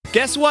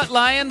Guess what,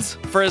 Lions?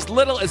 For as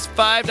little as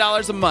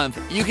 $5 a month,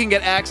 you can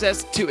get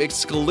access to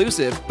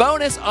exclusive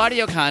bonus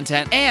audio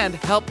content and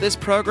help this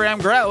program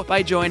grow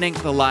by joining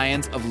the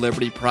Lions of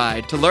Liberty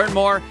Pride. To learn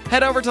more,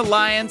 head over to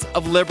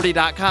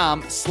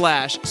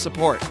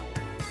lionsofliberty.com/support.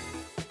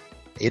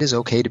 It is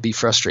okay to be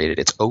frustrated.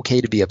 It's okay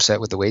to be upset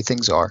with the way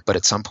things are, but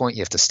at some point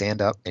you have to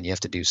stand up and you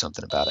have to do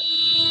something about it.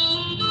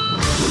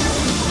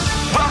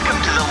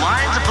 Welcome to the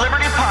Lions of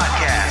Liberty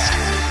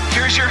Podcast.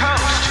 Here's your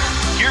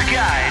host, your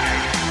guide,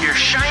 your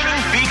shining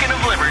beacon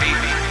of liberty,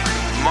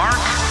 Marc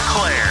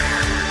Claire.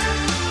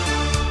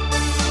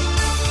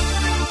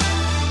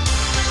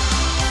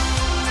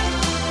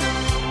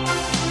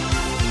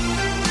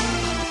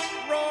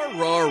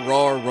 Roar, roar,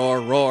 roar,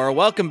 roar, roar.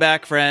 Welcome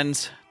back,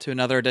 friends, to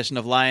another edition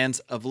of Lions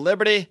of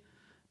Liberty.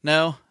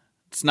 No,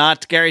 it's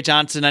not Gary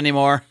Johnson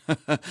anymore,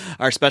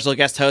 our special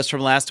guest host from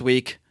last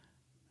week.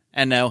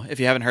 And no, if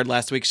you haven't heard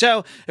last week's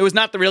show, it was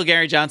not the real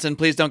Gary Johnson.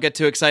 Please don't get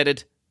too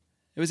excited.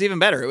 It was even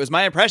better. It was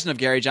my impression of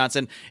Gary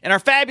Johnson in our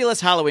fabulous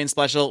Halloween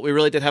special. We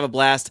really did have a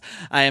blast.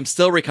 I am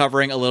still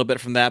recovering a little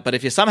bit from that, but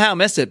if you somehow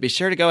missed it, be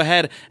sure to go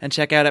ahead and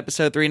check out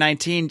episode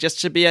 319.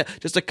 Just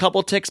a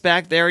couple ticks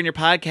back there in your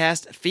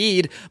podcast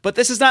feed. But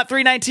this is not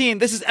 319.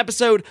 This is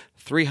episode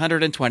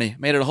 320.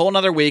 Made it a whole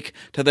nother week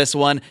to this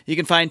one. You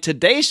can find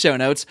today's show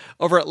notes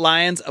over at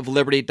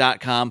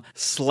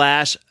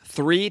lionsofliberty.com/320.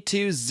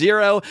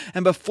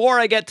 And before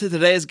I get to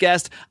today's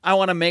guest, I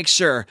want to make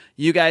sure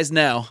you guys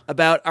know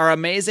about our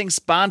amazing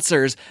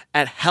sponsors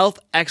at Health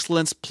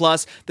Excellence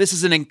Plus. This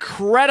is an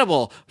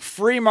incredible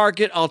free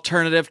market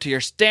alternative to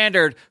your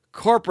standard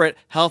corporate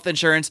health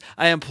insurance.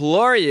 I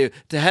implore you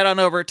to head on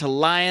over to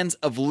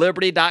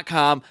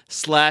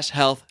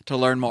lionsofliberty.com/health to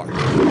learn more.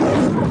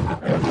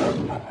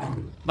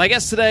 My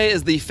guest today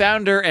is the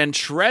founder and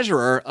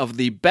treasurer of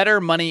the Better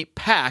Money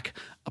PAC,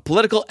 a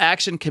political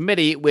action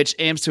committee which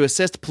aims to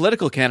assist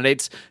political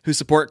candidates who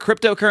support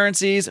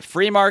cryptocurrencies,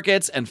 free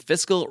markets, and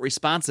fiscal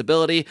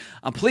responsibility.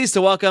 I'm pleased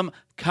to welcome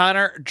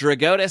Connor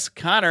Drigotas.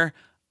 Connor,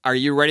 are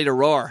you ready to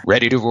roar?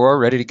 Ready to roar,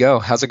 ready to go.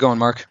 How's it going,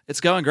 Marc?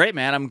 It's going great,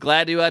 man. I'm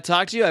glad to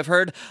talk to you. I've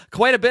heard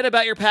quite a bit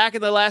about your PAC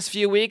in the last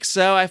few weeks,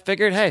 so I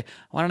figured, hey,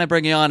 why don't I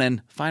bring you on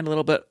and find a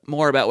little bit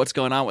more about what's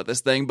going on with this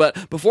thing.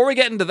 But before we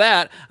get into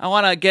that, I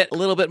want to get a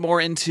little bit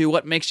more into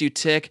what makes you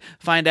tick,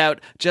 find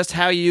out just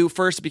how you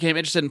first became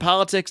interested in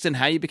politics and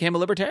how you became a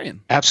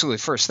libertarian. Absolutely.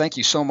 First, thank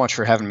you so much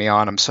for having me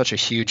on. I'm such a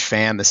huge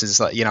fan. This is,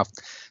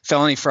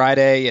 Felony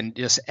Friday, and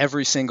just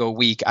every single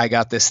week I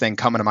got this thing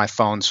coming to my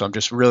phone, so I'm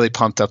just really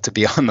pumped up to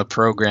be on the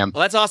program.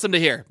 Well, that's awesome to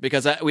hear,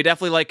 because we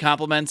definitely like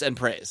compliments and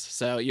praise.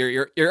 So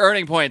you're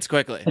earning points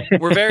quickly.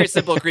 We're very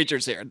simple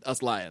creatures here,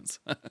 us Lions.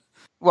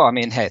 Well, I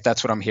mean, hey,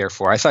 that's what I'm here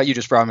for. I thought you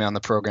just brought me on the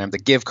program to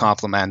give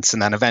compliments,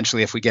 and then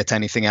eventually if we get to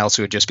anything else,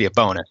 it would just be a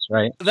bonus,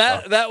 right?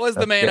 That was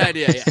the main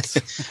idea, yes.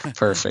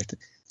 Perfect.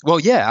 Well,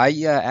 yeah, I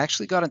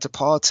actually got into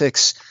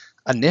politics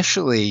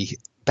initially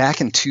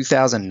back in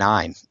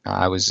 2009.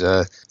 I was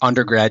an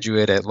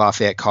undergraduate at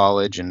Lafayette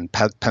College in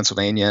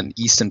Pennsylvania, in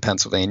Easton,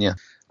 Pennsylvania.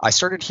 I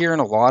started hearing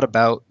a lot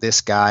about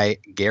this guy,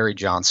 Gary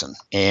Johnson.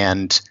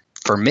 And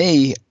for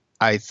me,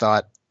 I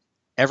thought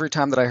every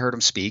time that I heard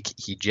him speak,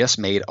 he just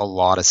made a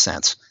lot of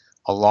sense.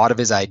 A lot of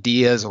his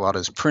ideas, a lot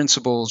of his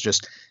principles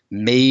just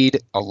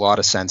made a lot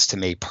of sense to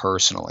me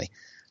personally.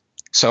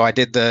 So I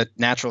did the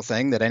natural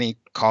thing that any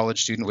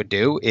college student would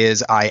do,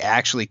 is I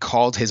actually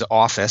called his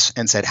office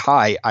and said,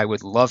 hi, I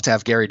would love to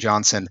have Gary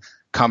Johnson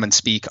come and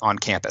speak on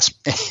campus.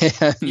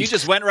 You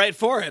just went right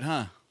for it,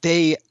 huh?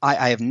 I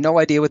have no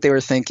idea what they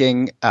were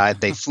thinking.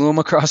 They flew him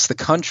across the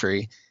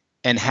country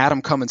and had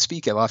him come and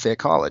speak at Lafayette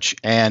College.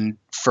 And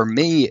for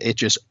me, it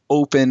just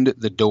opened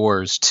the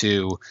doors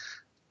to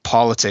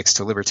politics,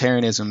 to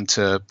libertarianism,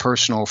 to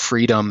personal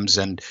freedoms,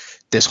 and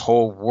this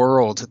whole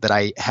world that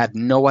I had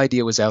no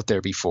idea was out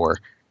there before.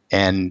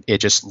 And it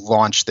just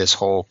launched this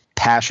whole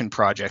passion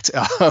project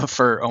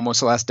for almost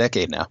the last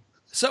decade now.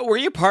 So were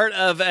you part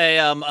of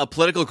a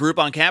political group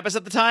on campus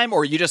at the time,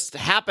 or you just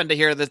happened to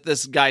hear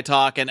this guy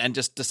talk and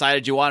just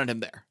decided you wanted him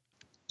there?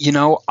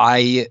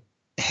 I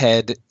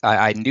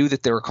knew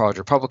that there were college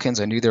Republicans.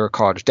 I knew there were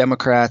college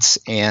Democrats.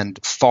 And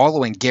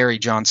following Gary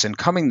Johnson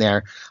coming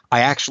there,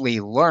 I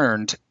actually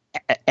learned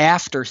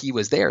after he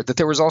was there that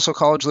there was also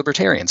college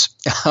libertarians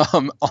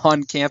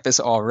on campus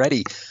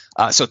already.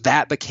 So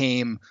that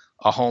became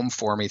a home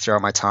for me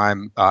throughout my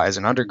time as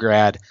an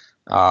undergrad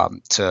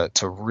to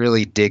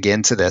really dig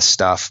into this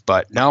stuff.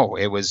 But no,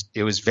 it was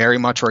very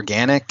much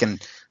organic.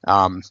 And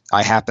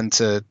I happened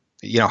to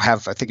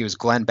have, I think it was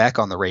Glenn Beck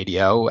on the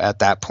radio at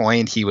that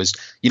point. He was,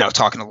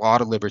 talking a lot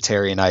of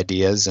libertarian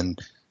ideas,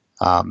 and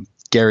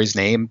Gary's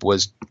name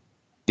was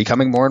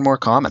becoming more and more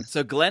common.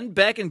 So Glenn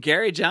Beck and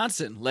Gary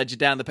Johnson led you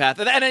down the path.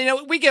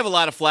 And we give a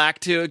lot of flack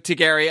to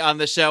Gary on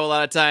the show a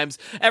lot of times.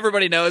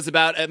 Everybody knows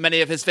about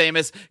many of his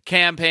famous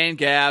campaign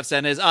gaffes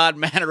and his odd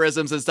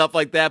mannerisms and stuff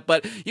like that.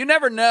 But you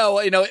never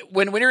know,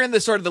 when you're in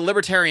the sort of the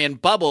libertarian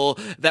bubble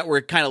that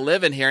we're kind of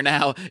living here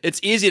now, it's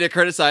easy to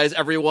criticize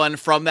everyone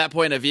from that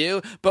point of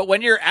view. But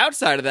when you're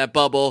outside of that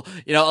bubble,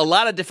 a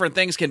lot of different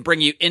things can bring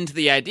you into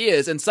the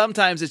ideas. And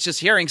sometimes it's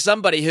just hearing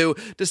somebody who,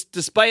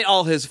 despite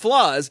all his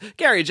flaws,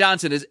 Gary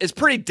Johnson is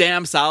pretty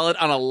damn solid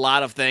on a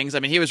lot of things.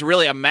 I mean, he was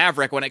really a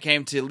maverick when it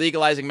came to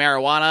legalizing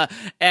marijuana.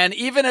 And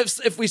even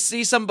if we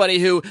see somebody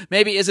who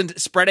maybe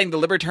isn't spreading the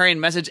libertarian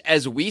message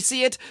as we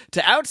see it,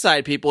 to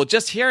outside people,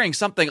 just hearing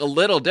something a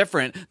little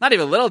different, not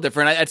even a little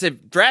different, I'd say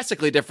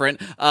drastically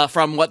different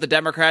from what the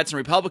Democrats and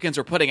Republicans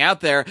are putting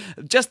out there,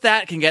 just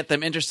that can get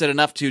them interested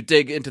enough to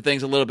dig into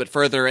things a little bit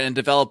further and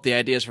develop the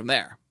ideas from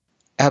there.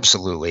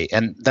 Absolutely.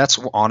 And that's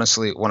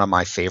honestly one of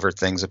my favorite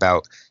things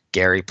about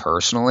Gary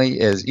personally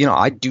is,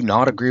 I do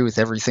not agree with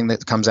everything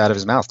that comes out of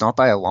his mouth, not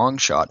by a long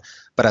shot.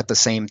 But at the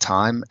same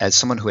time, as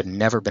someone who had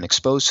never been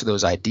exposed to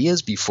those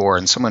ideas before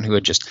and someone who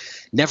had just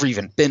never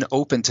even been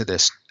open to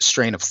this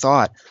strain of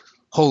thought,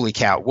 holy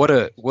cow, what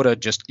a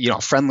just,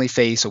 friendly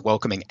face, a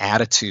welcoming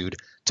attitude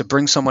to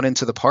bring someone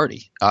into the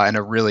party in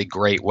a really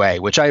great way,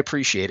 which I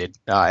appreciated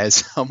as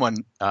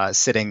someone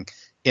sitting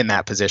in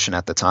that position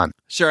at the time.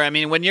 Sure. I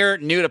mean, when you're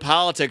new to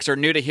politics or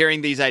new to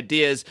hearing these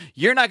ideas,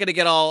 you're not going to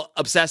get all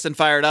obsessed and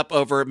fired up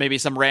over maybe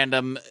some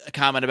random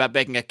comment about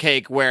baking a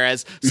cake,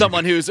 whereas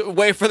someone who's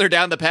way further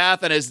down the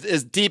path and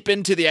is deep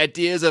into the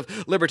ideas of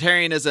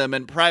libertarianism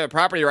and private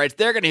property rights,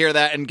 they're going to hear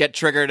that and get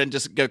triggered and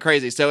just go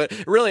crazy. So it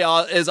really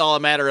is all a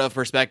matter of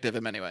perspective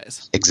in many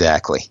ways.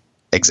 Exactly.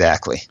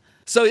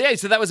 So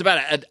that was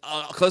about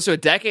close to a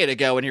decade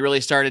ago when you really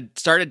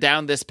started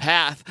down this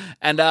path.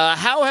 And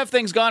how have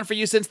things gone for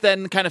you since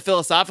then, kind of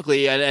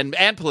philosophically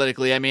and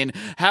politically? I mean,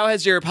 how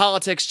has your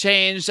politics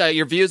changed,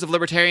 your views of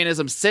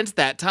libertarianism since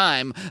that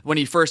time when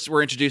you first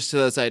were introduced to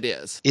those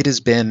ideas? It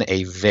has been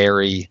a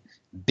very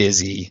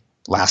busy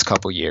last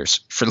couple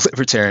years for the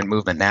libertarian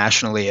movement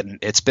nationally, and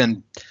it's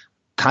been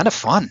kind of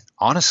fun,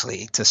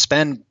 honestly, to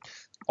spend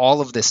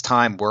all of this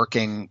time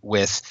working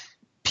with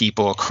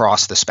people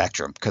across the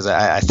spectrum, because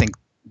I think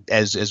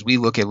as we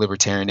look at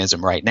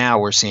libertarianism right now,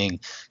 we're seeing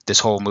this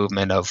whole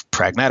movement of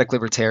pragmatic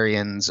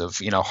libertarians, of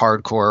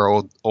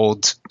hardcore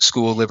old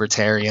school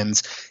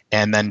libertarians,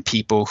 and then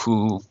people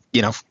who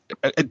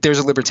there's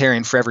a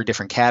libertarian for every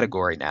different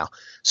category now.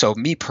 So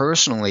me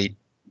personally,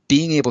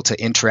 being able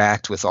to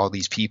interact with all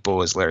these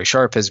people as Larry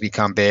Sharpe has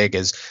become big,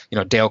 as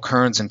Dale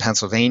Kearns in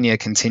Pennsylvania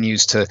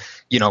continues to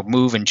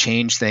move and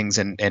change things,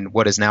 and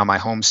what is now my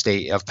home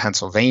state of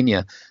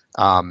Pennsylvania.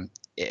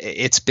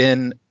 It's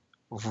been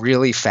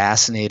really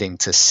fascinating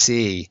to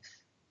see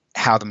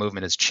how the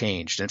movement has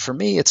changed. And for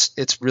me,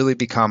 it's really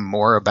become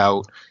more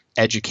about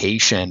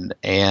education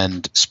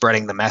and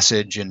spreading the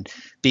message and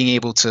being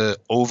able to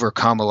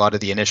overcome a lot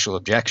of the initial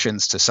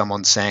objections to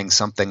someone saying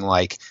something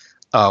like,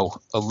 oh,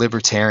 a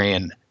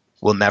libertarian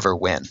will never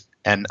win.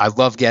 And I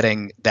love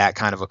getting that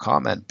kind of a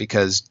comment,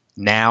 because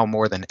now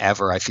more than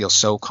ever, I feel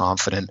so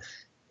confident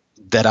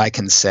that I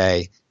can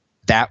say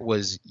that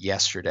was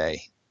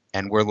yesterday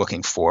and we're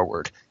looking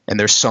forward. And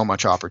there's so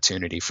much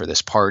opportunity for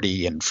this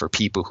party and for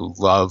people who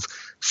love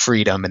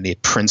freedom and the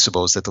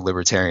principles that the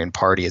Libertarian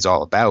Party is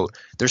all about.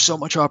 There's so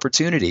much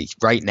opportunity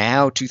right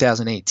now,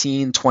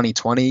 2018,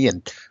 2020,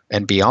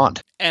 and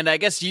beyond. And I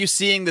guess you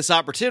seeing this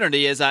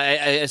opportunity is, I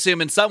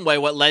assume, in some way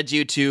what led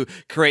you to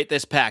create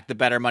this PAC, the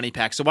Better Money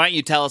PAC. So why don't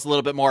you tell us a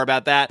little bit more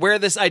about that, where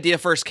this idea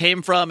first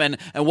came from, and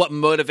what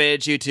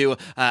motivated you to,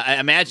 I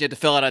imagine you had to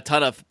fill out a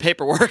ton of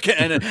paperwork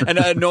and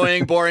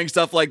annoying, boring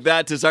stuff like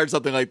that to start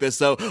something like this.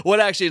 So what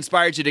actually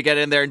inspired you to get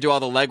in there and do all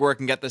the legwork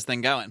and get this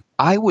thing going?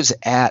 I was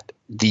at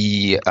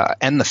the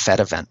End the Fed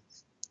event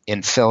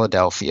in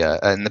Philadelphia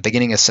in the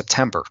beginning of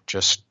September,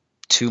 just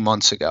 2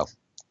 months ago.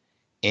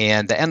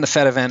 And the End the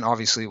Fed event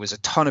obviously was a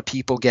ton of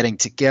people getting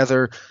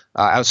together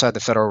outside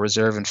the Federal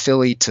Reserve in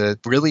Philly to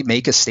really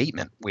make a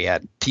statement. We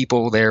had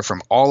people there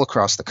from all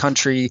across the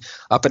country,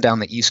 up and down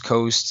the East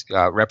Coast,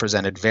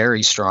 represented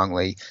very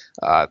strongly.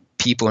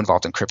 People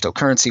involved in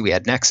cryptocurrency. We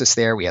had Nexus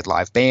there. We had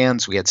live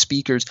bands. We had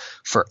speakers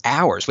for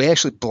hours. We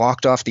actually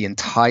blocked off the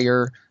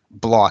entire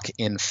block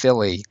in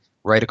Philly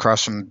right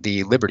across from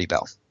the Liberty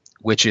Bell,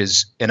 which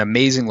is an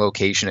amazing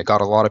location. It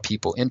got a lot of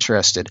people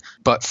interested.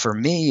 But for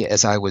me,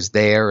 as I was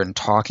there and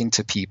talking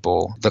to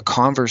people, the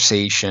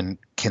conversation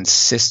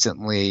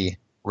consistently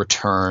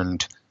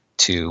returned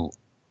to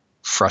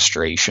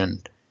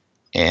frustration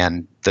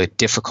and the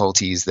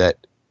difficulties that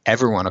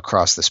everyone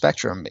across the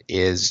spectrum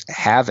is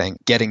having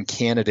getting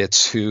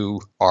candidates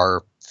who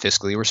are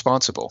fiscally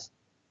responsible,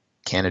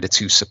 candidates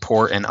who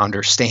support and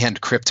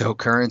understand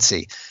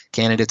cryptocurrency,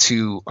 candidates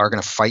who are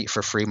going to fight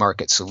for free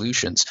market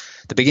solutions.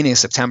 The beginning of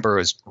September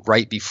was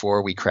right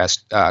before we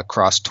crossed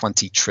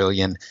 20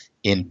 trillion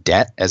in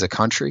debt as a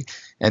country.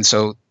 And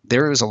so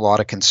there was a lot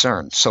of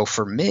concern. So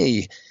for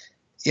me,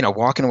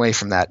 walking away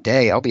from that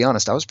day, I'll be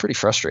honest, I was pretty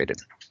frustrated.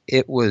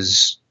 It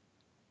was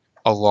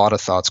a lot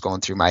of thoughts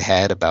going through my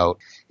head about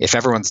if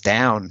everyone's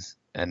down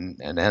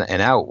and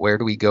out, where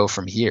do we go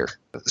from here?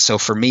 So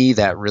for me,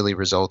 that really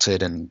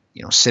resulted in,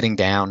 sitting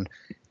down,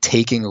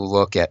 taking a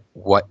look at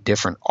what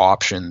different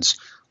options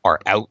are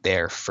out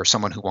there for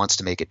someone who wants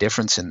to make a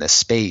difference in this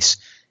space.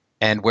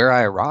 And where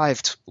I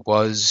arrived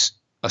was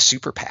a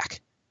super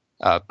PAC,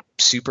 a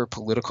super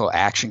political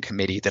action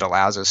committee that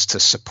allows us to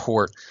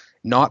support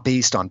not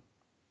based on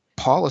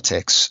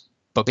politics,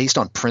 but based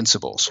on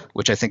principles,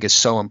 which I think is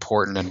so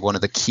important and one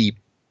of the key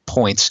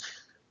points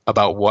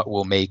about what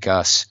will make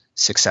us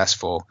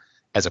successful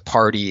as a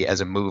party,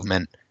 as a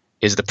movement,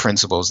 is the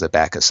principles that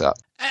back us up.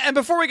 And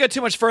before we go too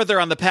much further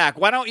on the PAC,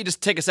 why don't you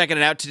just take a second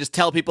to just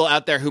tell people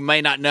out there who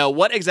may not know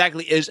what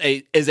exactly is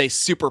a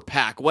super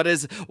PAC? What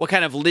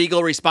kind of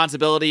legal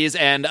responsibilities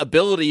and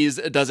abilities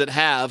does it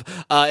have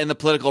in the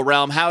political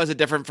realm? How is it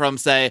different from,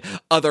 say,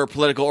 other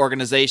political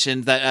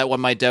organizations that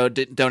one might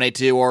donate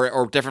to,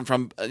 or different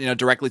from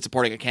directly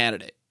supporting a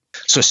candidate?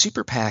 So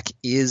super PAC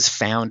is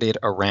founded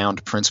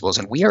around principles,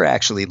 and we are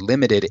actually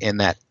limited in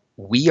that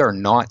we are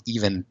not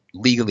even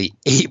legally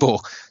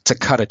able to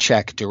cut a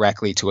check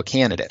directly to a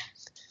candidate.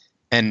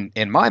 And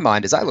in my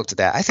mind, as I looked at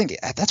that, I think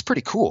that's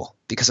pretty cool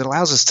because it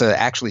allows us to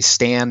actually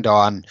stand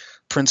on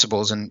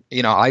principles. And,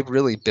 I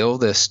really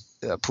build this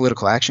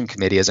political action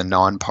committee as a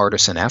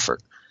nonpartisan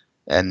effort.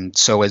 And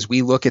so as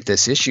we look at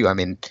this issue,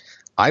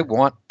 I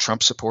want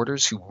Trump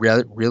supporters who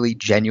really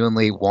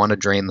genuinely want to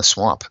drain the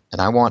swamp.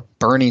 And I want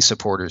Bernie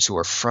supporters who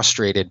are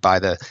frustrated by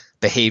the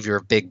behavior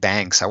of big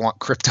banks. I want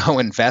crypto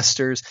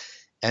investors.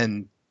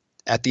 And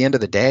at the end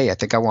of the day, I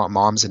think I want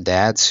moms and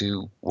dads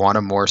who want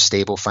a more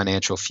stable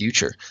financial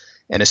future.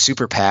 And a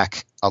super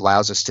PAC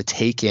allows us to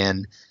take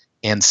in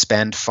and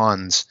spend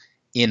funds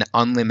in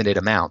unlimited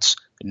amounts,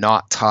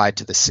 not tied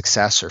to the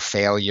success or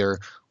failure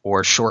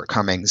or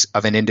shortcomings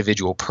of an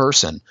individual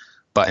person,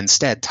 but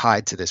instead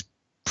tied to this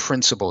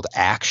principled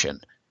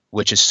action,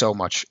 which is so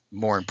much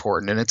more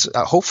important. And it's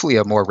hopefully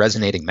a more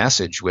resonating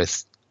message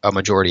with a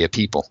majority of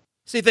people.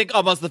 So you think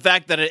almost the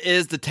fact that it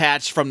is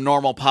detached from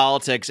normal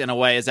politics in a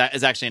way is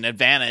actually an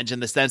advantage in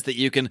the sense that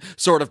you can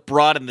sort of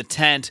broaden the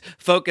tent,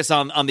 focus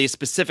on these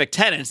specific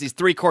tenets, these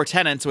three core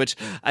tenets, which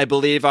I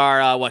believe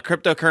are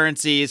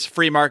cryptocurrencies,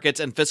 free markets,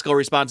 and fiscal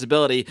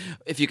responsibility.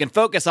 If you can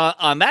focus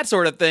on that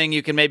sort of thing,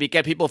 you can maybe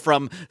get people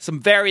from some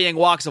varying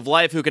walks of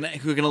life who can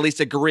at least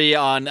agree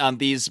on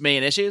these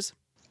main issues.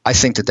 I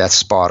think that's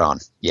spot on.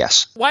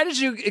 Yes. Why did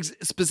you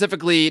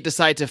specifically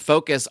decide to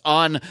focus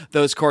on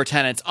those core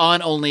tenets,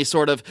 on only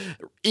sort of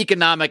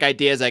economic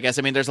ideas, I guess?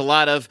 There's a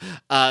lot of,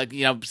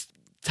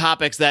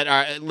 topics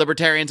that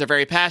libertarians are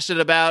very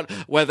passionate about,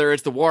 whether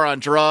it's the war on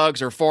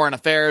drugs or foreign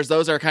affairs.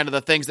 Those are kind of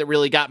the things that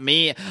really got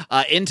me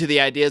into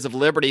the ideas of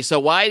liberty. So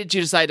why did you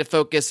decide to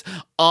focus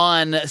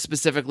on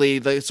specifically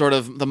the sort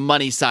of the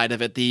money side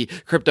of it, the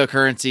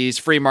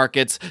cryptocurrencies, free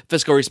markets,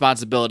 fiscal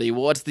responsibility?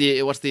 What's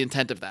the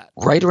intent of that?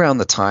 Right around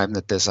the time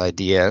that this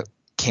idea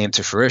came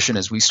to fruition,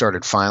 as we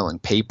started filing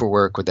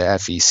paperwork with the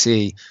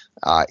FEC,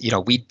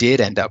 we did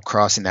end up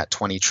crossing that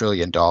 $20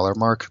 trillion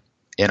mark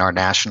in our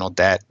national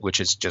debt, which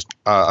is just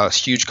a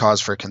huge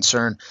cause for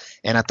concern.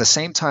 And at the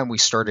same time, we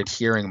started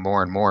hearing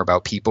more and more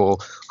about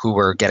people who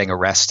were getting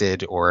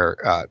arrested or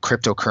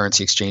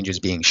cryptocurrency exchanges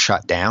being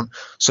shut down.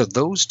 So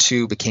those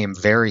two became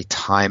very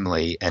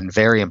timely and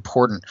very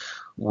important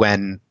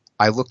when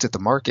I looked at the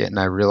market and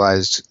I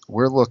realized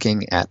we're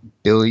looking at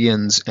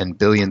billions and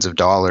billions of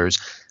dollars,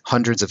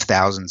 hundreds of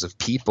thousands of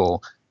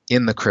people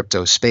in the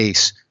crypto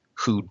space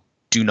who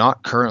do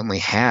not currently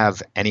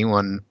have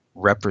anyone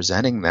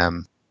representing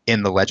them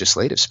in the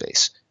legislative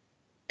space.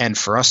 And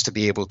for us to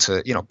be able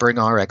to, bring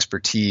our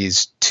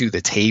expertise to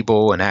the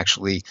table and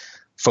actually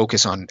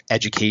focus on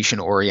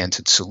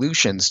education-oriented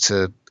solutions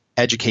to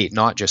educate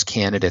not just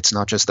candidates,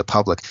 not just the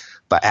public,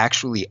 but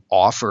actually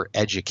offer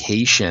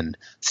education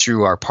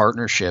through our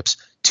partnerships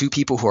to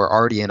people who are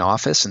already in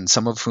office and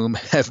some of whom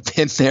have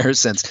been there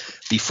since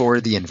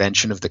before the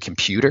invention of the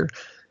computer.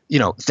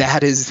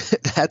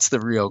 That's the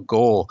real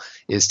goal,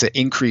 is to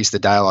increase the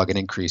dialogue and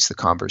increase the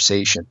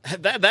conversation.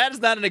 That is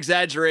not an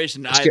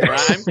exageration either.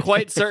 I'm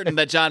quite certain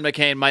that John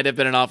McCain might have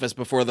been in office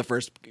before the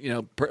first,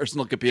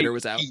 personal computer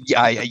was out.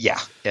 Yeah,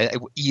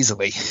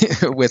 easily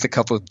with a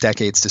couple of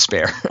decades to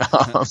spare.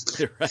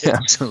 Right.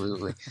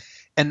 Absolutely.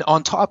 And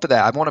on top of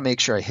that, I want to make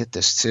sure I hit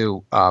this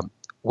too.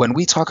 When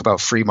we talk about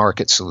free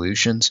market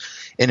solutions,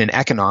 in an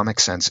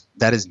economic sense,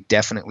 that is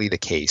definitely the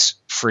case,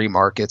 free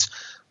markets.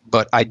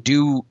 But I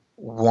do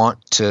want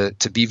to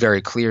be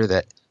very clear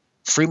that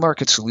free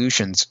market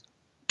solutions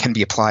can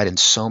be applied in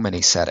so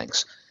many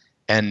settings.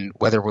 And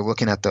whether we're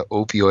looking at the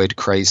opioid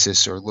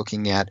crisis or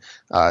looking at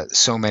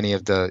so many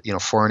of the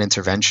foreign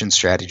intervention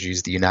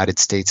strategies the United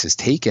States has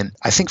taken,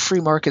 I think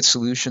free market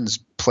solutions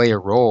play a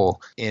role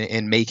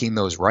in making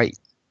those right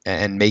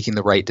and making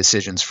the right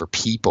decisions for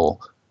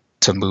people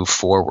to move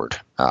forward.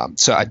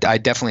 So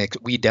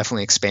we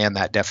definitely expand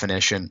that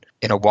definition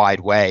in a wide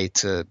way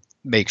to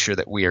make sure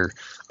that we're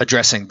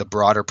addressing the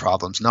broader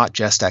problems, not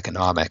just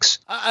economics.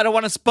 I don't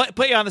want to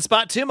put you on the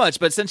spot too much,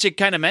 but since you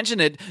kind of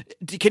mentioned it,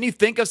 can you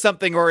think of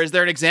something, or is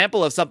there an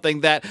example of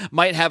something that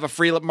might have a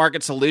free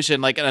market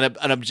solution, like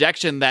an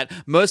objection that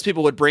most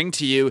people would bring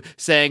to you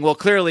saying, well,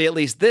 clearly at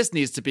least this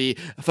needs to be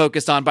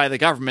focused on by the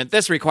government.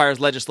 This requires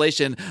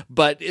legislation,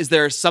 but is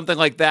there something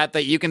like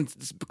that you can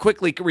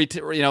quickly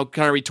kind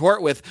of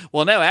retort with,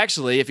 well, no,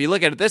 actually, if you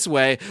look at it this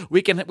way,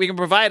 we can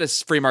provide a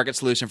free market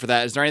solution for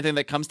that. Is there anything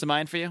that comes to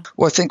mind for you?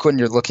 Well, I think when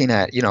you're looking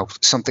at,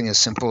 something as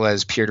simple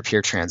as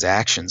peer-to-peer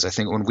transactions, I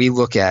think when we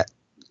look at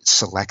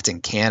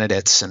selecting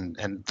candidates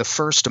and the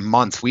first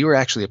month, we were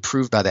actually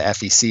approved by the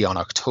FEC on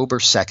October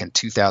 2nd,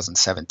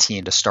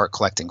 2017 to start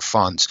collecting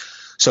funds.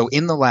 So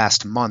in the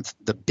last month,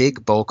 the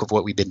big bulk of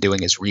what we've been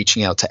doing is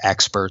reaching out to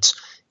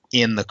experts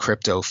in the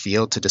crypto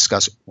field to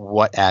discuss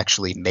what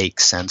actually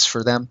makes sense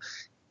for them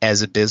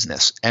as a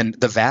business. And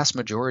the vast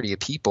majority of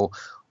people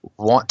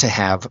want to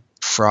have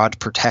fraud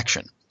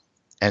protection.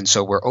 And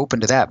so we're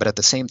open to that. But at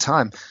the same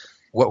time,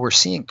 what we're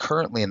seeing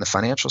currently in the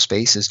financial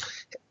space is,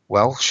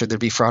 well, should there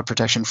be fraud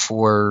protection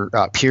for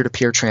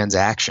peer-to-peer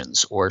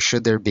transactions, or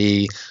should there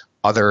be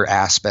other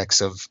aspects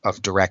of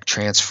direct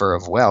transfer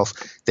of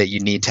wealth that you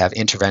need to have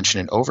intervention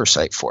and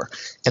oversight for?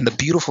 And the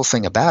beautiful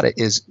thing about it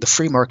is the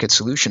free market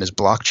solution is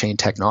blockchain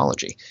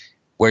technology,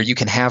 where you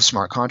can have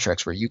smart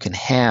contracts, where you can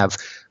have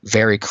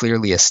very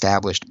clearly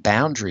established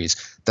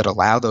boundaries that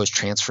allow those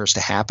transfers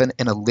to happen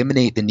and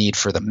eliminate the need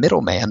for the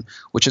middleman,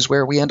 which is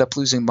where we end up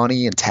losing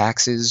money in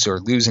taxes or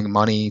losing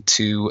money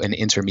to an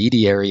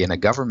intermediary in a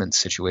government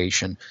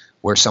situation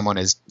where someone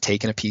is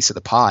taking a piece of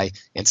the pie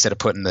instead of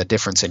putting the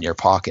difference in your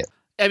pocket.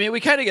 I mean,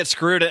 we kind of get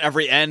screwed at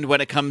every end when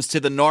it comes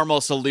to the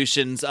normal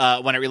solutions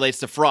when it relates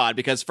to fraud,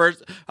 because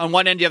first, on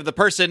one end, you have the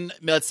person,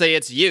 let's say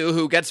it's you,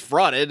 who gets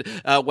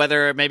frauded,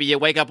 whether maybe you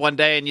wake up one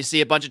day and you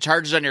see a bunch of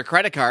charges on your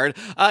credit card.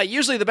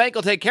 Usually the bank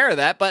will take care of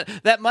that, but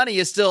that money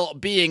is still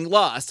being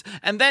lost.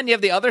 And then you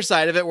have the other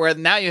side of it, where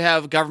now you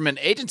have government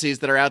agencies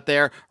that are out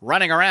there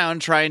running around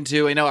trying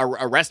to,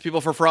 arrest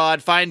people for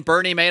fraud, find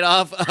Bernie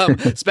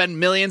Madoff, spend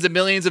millions and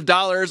millions of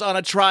dollars on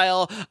a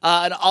trial,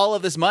 and all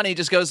of this money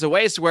just goes to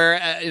waste where,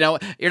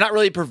 you're not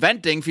really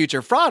preventing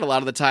future fraud a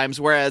lot of the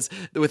times, whereas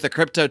with the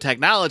crypto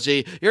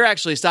technology, you're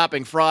actually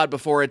stopping fraud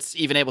before it's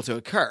even able to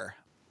occur.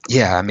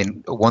 Yeah, I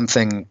mean, one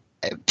thing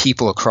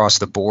people across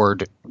the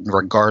board,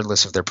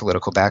 regardless of their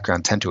political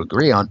background, tend to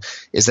agree on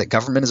is that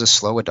government is a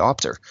slow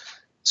adopter.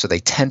 So they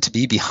tend to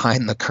be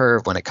behind the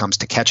curve when it comes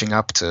to catching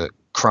up to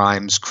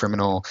crimes,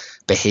 criminal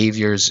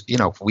behaviors.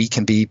 We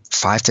can be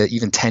 5 to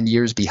even 10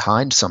 years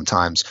behind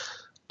sometimes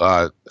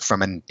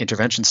from an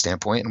intervention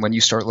standpoint. And when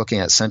you start looking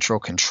at central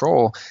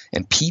control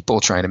and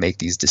people trying to make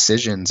these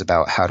decisions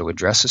about how to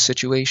address a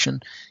situation,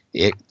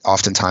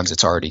 oftentimes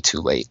it's already too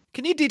late.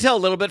 Can you detail a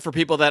little bit for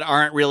people that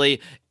aren't really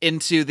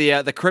into the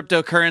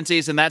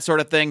cryptocurrencies and that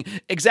sort of thing,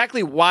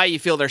 exactly why you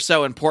feel they're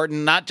so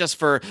important, not just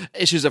for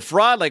issues of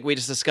fraud like we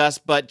just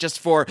discussed, but just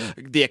for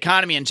the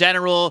economy in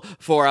general,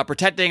 for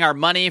protecting our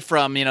money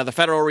from the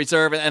Federal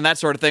Reserve and that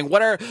sort of thing?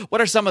 What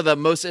are some of the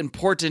most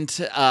important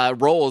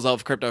roles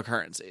of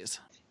cryptocurrencies?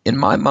 In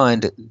my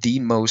mind, the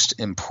most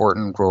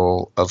important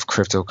role of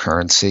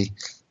cryptocurrency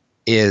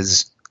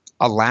is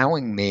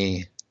allowing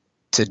me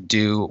to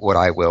do what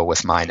I will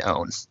with mine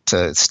own,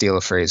 to steal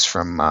a phrase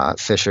from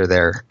Fisher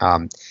there.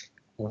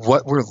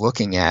 What we're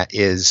looking at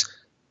is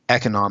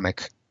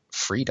economic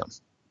freedom.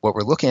 What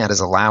we're looking at is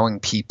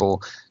allowing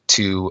people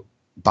to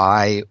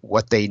buy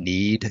what they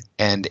need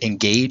and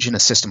engage in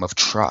a system of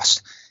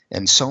trust.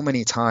 And so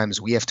many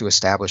times we have to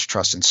establish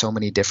trust in so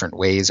many different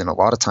ways. And a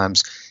lot of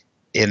times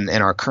in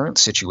our current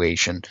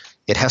situation,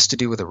 it has to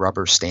do with a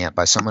rubber stamp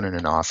by someone in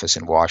an office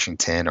in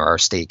Washington or our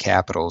state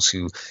capitals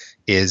who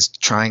is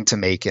trying to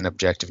make an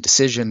objective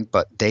decision,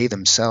 but they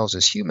themselves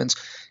as humans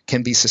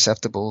can be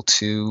susceptible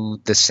to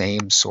the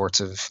same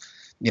sorts of,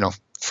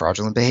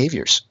 fraudulent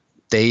behaviors.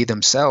 They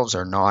themselves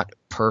are not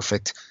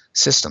perfect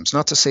systems.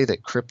 Not to say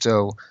that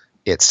crypto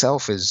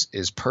itself is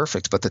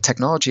perfect, but the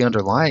technology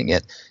underlying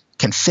it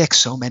can fix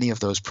so many of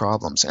those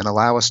problems and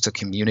allow us to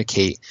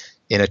communicate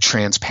in a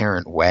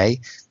transparent way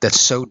that's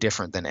so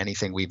different than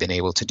anything we've been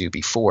able to do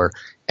before.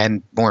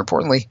 And more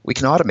importantly, we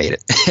can automate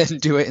it and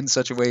do it in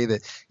such a way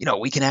that,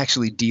 we can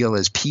actually deal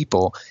as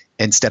people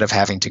instead of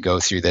having to go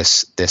through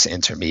this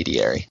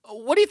intermediary.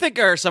 What do you think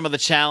are some of the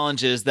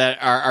challenges that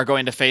are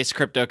going to face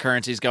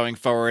cryptocurrencies going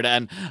forward?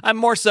 And I'm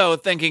more so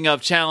thinking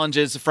of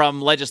challenges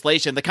from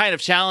legislation, the kind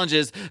of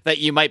challenges that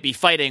you might be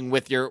fighting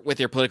with your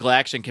political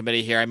action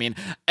committee here. I mean,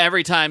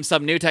 every time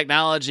some new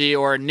technology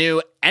or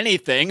new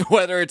anything,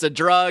 whether it's a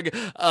drug,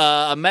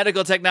 a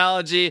medical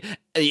technology,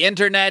 the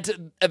internet,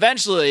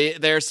 eventually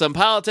there's some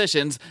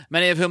politicians,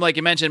 many of whom, like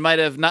you mentioned, might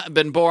have not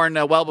been born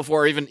well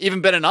before,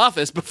 even been in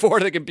office before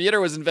the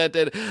computer was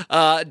invented,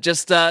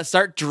 just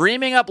start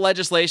dreaming up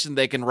legislation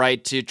they can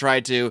write to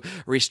try to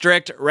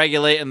restrict,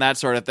 regulate, and that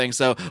sort of thing.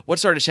 So what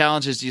sort of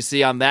challenges do you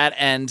see on that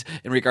end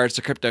in regards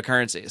to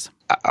cryptocurrencies?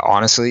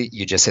 Honestly,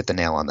 you just hit the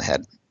nail on the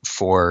head.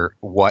 for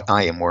what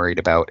I am worried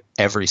about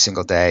every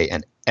single day,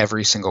 and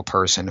every single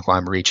person who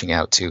I'm reaching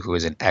out to who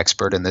is an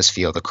expert in this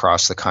field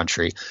across the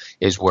country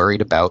is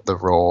worried about the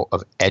role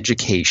of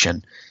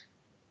education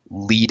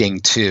leading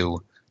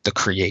to the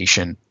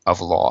creation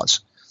of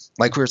laws.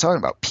 Like we were talking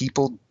about,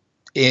 people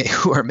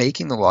who are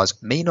making the laws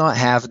may not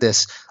have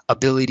this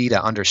ability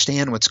to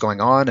understand what's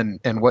going on.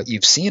 And what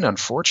you've seen,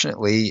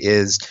 unfortunately,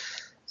 is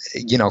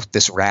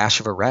this rash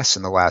of arrests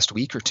in the last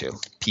week or two.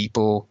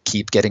 People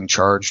keep getting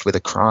charged with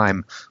a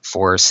crime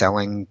for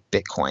selling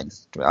Bitcoin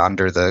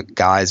under the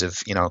guise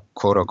of,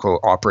 quote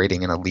unquote,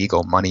 operating an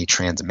illegal money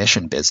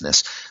transmission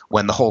business,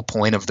 when the whole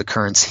point of the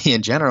currency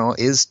in general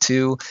is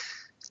to,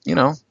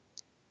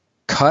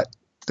 cut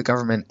the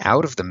government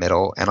out of the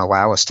middle and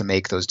allow us to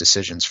make those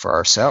decisions for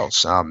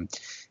ourselves.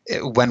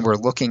 When we're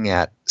looking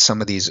at some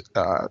of these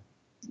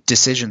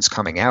decisions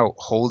coming out,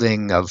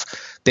 holding of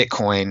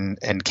Bitcoin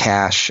and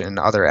cash and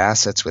other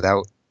assets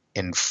without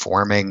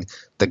informing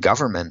the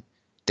government,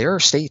 there are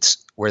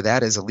states where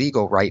that is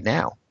illegal right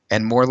now,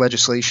 and more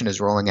legislation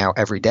is rolling out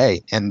every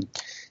day. And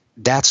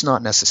that's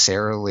not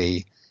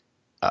necessarily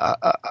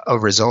a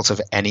result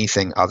of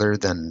anything other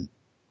than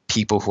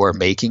people who are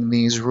making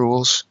these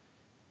rules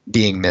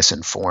being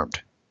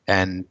misinformed.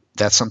 And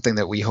that's something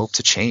that we hope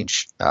to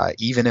change,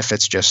 even if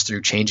it's just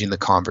through changing the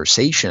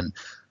conversation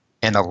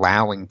and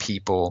allowing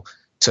people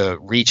to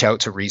reach out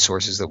to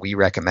resources that we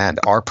recommend.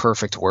 Our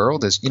perfect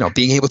world is,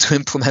 being able to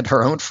implement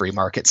our own free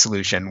market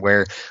solution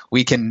where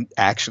we can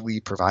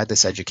actually provide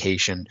this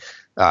education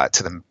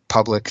to the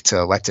public, to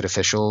elected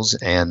officials,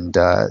 and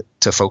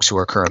to folks who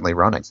are currently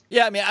running.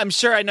 Yeah, I mean, I'm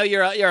sure, I know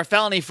you're a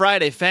Felony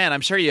Friday fan.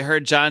 I'm sure you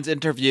heard John's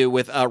interview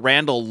with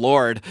Randall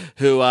Lord,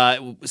 who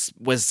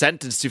was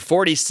sentenced to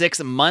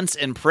 46 months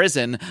in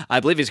prison.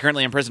 I believe he's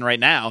currently in prison right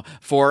now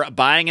for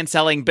buying and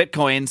selling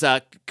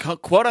Bitcoins,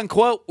 quote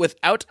unquote,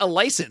 without a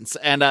license.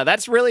 And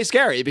that's really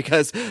scary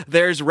because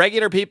there's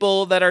regular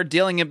people that are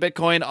dealing in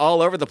Bitcoin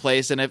all over the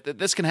place. And if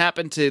this can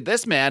happen to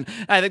this man,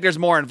 I think there's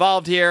more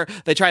involved here.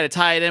 They try to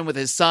tie it in with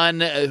his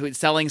son, who's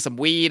selling some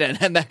weed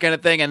and that kind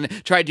of thing, and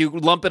tried to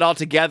lump it all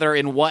together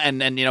in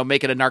one and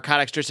make it a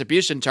narcotics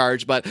distribution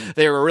charge, but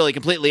they were really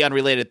completely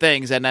unrelated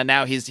things. And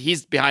now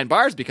he's behind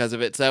bars because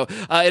of it. So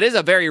it is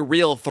a very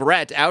real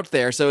threat out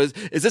there. So is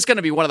this going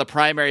to be one of the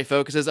primary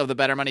focuses of the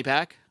Better Money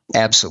PAC?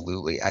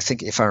 Absolutely. I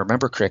think if I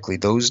remember correctly,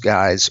 those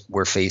guys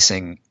were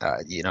facing,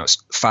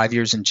 5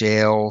 years in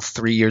jail,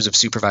 3 years of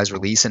supervised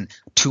release, and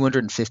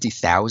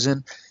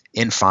 $250,000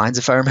 in fines,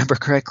 if I remember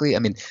correctly. I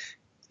mean,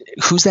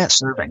 who's that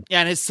serving?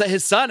 Yeah, and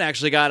his son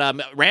actually got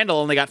Randall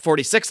only got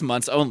 46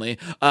 months only,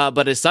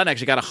 but his son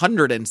actually got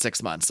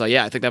 106 months. So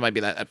yeah, I think that might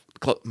be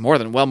more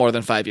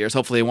than 5 years.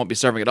 Hopefully, he won't be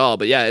serving at all.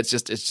 But yeah, it's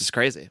just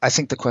crazy. I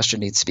think the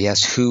question needs to be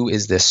asked: who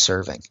is this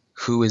serving?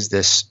 Who is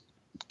this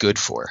good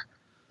for?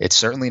 It's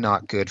certainly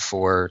not good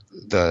for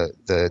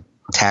the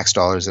tax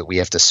dollars that we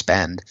have to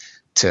spend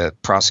to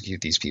prosecute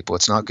these people.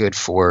 It's not good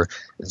for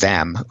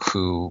them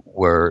who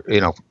were,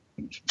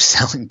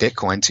 selling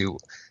Bitcoin to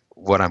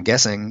what I'm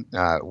guessing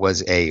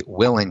was a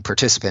willing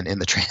participant in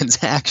the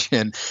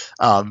transaction.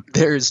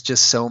 There's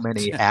just so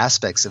many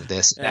aspecps of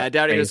this. Yeah, I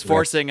doubt he was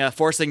forcing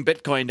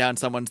Bitcoin down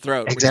someone's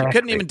throat, exactly. Which he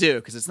couldn't even do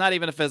because it's not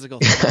even a physical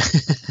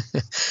thing.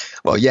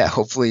 Well, yeah,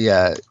 hopefully,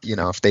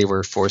 if they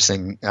were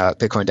forcing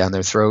Bitcoin down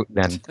their throat,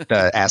 then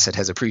the asset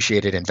has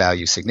appreciated in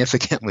value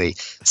significantly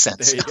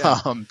since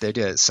they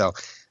did. So,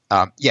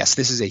 yes,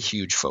 this is a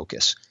huge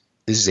focus.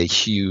 This is a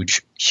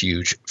huge,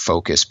 huge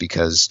focus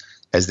because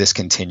as this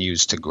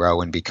continues to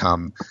grow and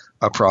become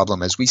a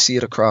problem, as we see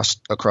it across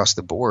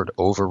the board,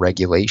 over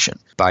regulation.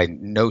 By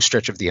no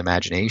stretch of the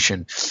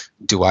imagination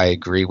do I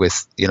agree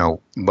with,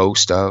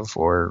 most of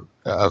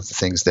the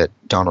things that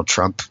Donald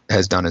Trump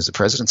has done as the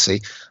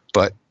presidency.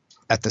 But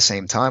at the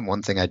same time,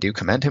 one thing I do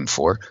commend him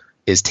for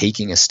is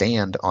taking a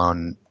stand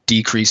on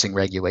decreasing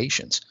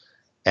regulations.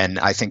 And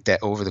I think that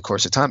over the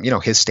course of time,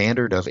 his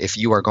standard of if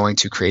you are going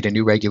to create a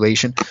new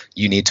regulation,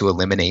 you need to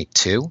eliminate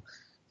two.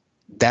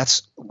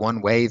 That's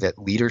one way that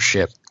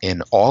leadership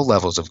in all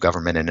levels of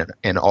government and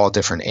in all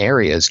different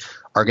areas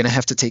are going to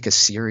have to take a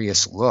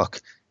serious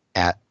look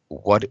at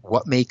what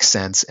makes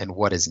sense and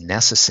what is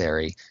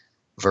necessary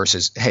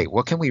versus, hey,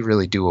 what can we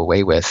really do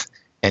away with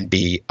and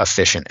be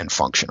efficient and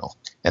functional?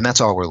 And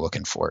that's all we're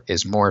looking for,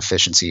 is more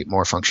efficiency,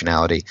 more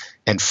functionality,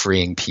 and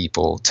freeing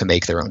people to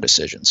make their own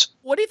decisions.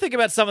 What do you think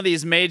about some of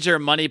these major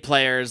money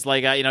players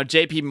like,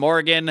 JP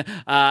Morgan?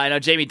 I know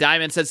Jamie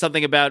Dimon said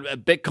something about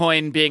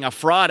Bitcoin being a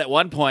fraud at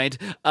one point,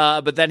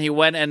 but then he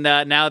went and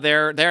now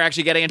they're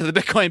actually getting into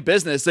the Bitcoin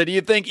business. So do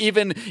you think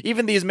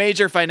even these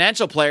major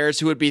financial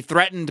players who would be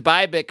threatened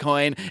by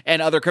Bitcoin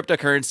and other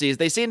cryptocurrencies,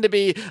 they seem to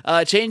be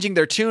changing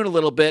their tune a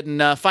little bit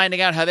and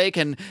finding out how they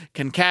can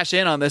cash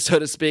in on this, so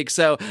to speak?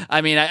 So, I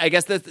mean, I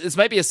guess this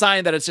might be a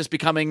sign that it's just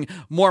becoming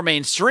more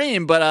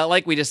mainstream, but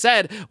like we just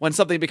said, when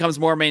something becomes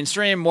more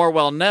mainstream, more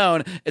well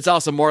known, it's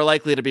also more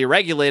likely to be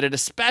regulated,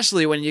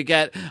 especially when you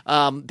get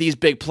these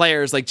big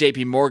players like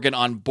JP Morgan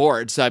on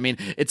board. So, I mean,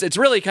 it's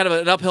really kind of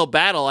an uphill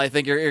battle I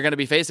think you're going to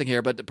be facing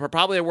here, but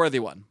probably a worthy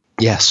one.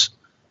 Yes.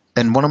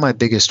 And one of my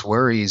biggest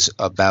worries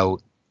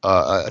about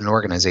an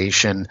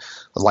organization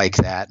like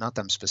that, not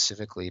them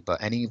specifically,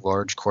 but any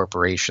large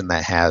corporation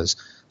that has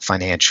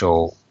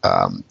financial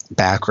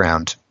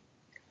background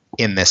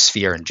in this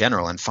sphere in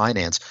general, in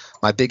finance,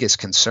 my biggest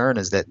concern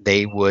is that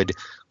they would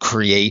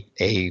create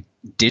a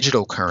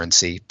digital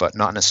currency, but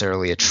not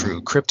necessarily a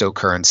true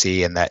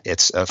cryptocurrency, and that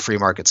it's a free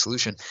market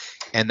solution.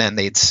 And then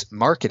they'd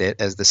market it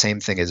as the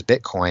same thing as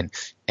Bitcoin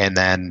and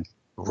then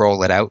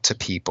roll it out to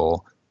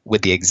people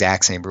with the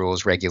exact same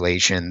rules,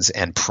 regulations,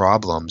 and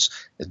problems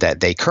that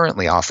they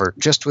currently offer,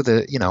 just with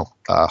a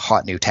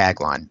hot new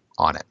tagline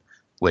on it,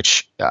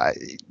 which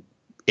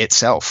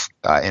itself,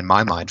 in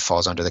my mind,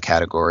 falls under the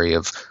category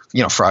of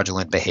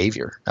fraudulent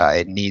behavior.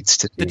 It needs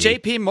to be the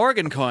JP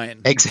Morgan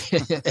coin.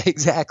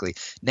 Exactly.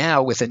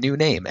 Now with a new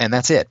name, and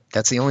that's it.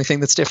 That's the only thing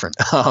that's different.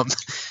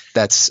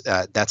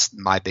 That's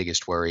my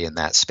biggest worry in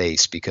that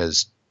space,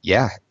 because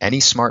any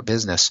smart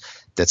business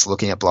that's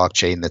looking at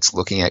blockchain, that's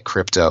looking at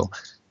crypto,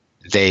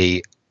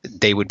 they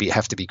would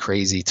have to be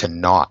crazy to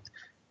not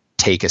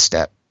take a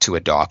step to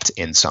adopt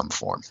in some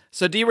form.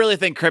 So do you really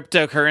think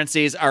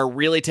cryptocurrencies are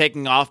really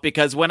taking off?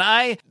 Because when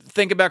I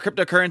think about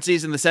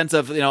cryptocurrencies in the sense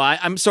of,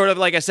 I'm sort of,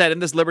 like I said, in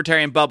this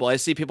libertarian bubble. I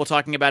see people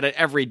talking about it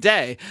every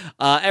day.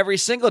 Every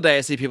single day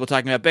I see people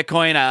talking about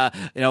Bitcoin,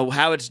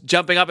 how it's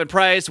jumping up in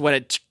price, when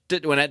it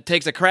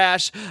takes a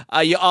crash.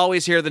 You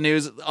always hear the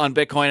news on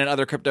Bitcoin and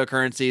other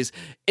cryptocurrencies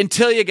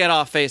until you get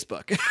off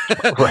Facebook.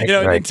 Right.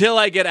 Until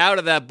I get out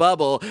of that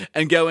bubble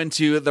and go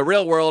into the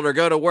real world or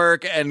go to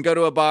work and go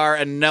to a bar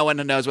and no one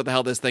knows what the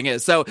hell this thing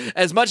is. So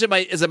as much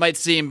as it might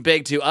seem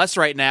big to us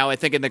right now, I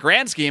think in the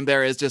grand scheme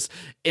there is just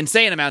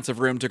insane amounts of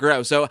room to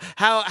grow. So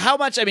how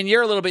much? I mean,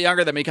 you're a little bit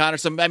younger than me, Connor.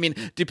 So I mean,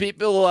 do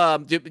people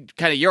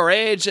kind of your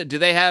age, do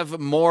they have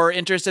more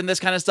interest in this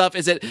kind of stuff?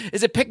 Is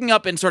it picking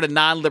up in sort of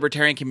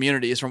non-libertarian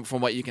communities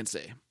from what you can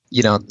see?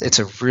 It's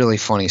a really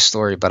funny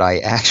story, but I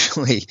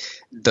actually,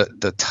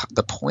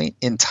 the point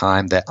in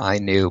time that I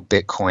knew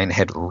Bitcoin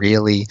had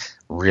really,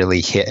 really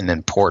hit an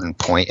important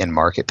point in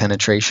market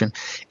penetration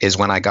is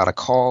when I got a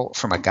call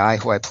from a guy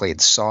who I played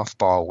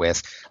softball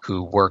with,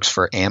 who works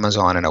for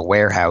Amazon in a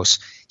warehouse.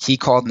 He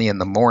called me in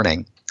the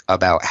morning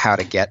about how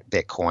to get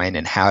Bitcoin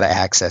and how to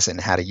access it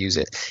and how to use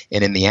it.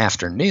 And in the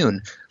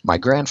afternoon, my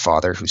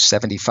grandfather, who's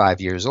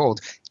 75 years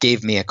old,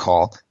 gave me a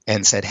call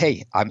and said,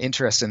 "Hey, I'm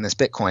interested in this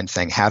Bitcoin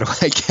thing. How do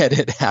I get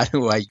it? How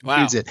do I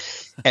use it?"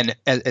 And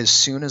as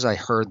soon as I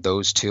heard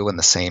those two in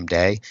the same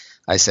day,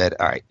 I said,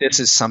 all right, this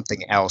is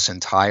something else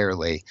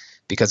entirely,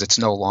 because it's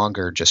no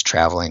longer just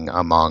traveling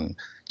among,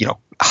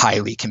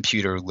 highly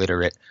computer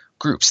literate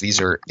groups.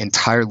 These are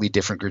entirely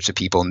different groups of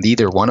people.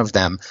 Neither one of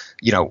them,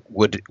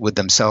 would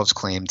themselves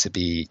claim to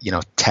be,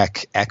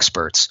 tech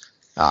experts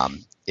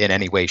in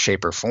any way,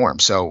 shape, or form.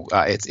 So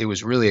it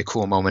was really a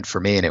cool moment for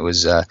me, and it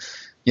was,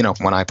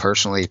 when I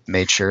personally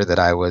made sure that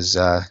I was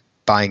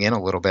buying in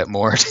a little bit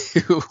more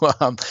to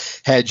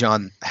hedge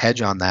on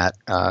that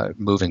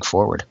moving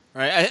forward.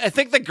 Right. I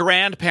think the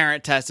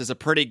grandparent test is a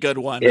pretty good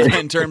one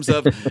in terms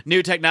of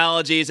new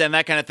technologies and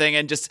that kind of thing,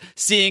 and just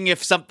seeing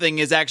if something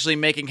is actually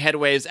making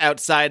headways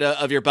outside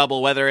of your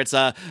bubble, whether it's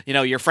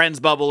your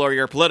friend's bubble or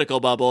your political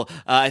bubble.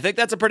 I think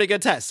that's a pretty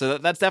good test. So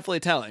that's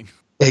definitely telling.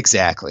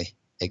 Exactly.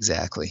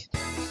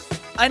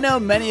 I know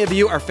many of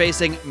you are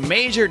facing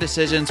major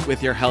decisions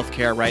with your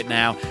healthcare right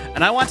now,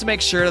 and I want to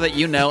make sure that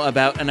you know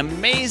about an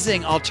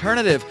amazing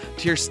alternative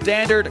to your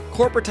standard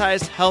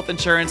corporatized health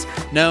insurance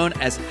known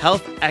as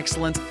Health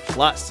Excellence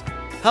Plus.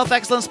 Health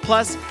Excellence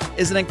Plus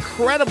is an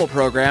incredible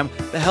program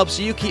that helps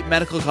you keep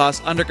medical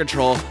costs under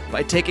control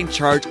by taking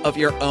charge of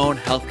your own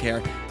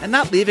healthcare and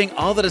not leaving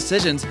all the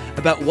decisions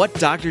about what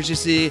doctors you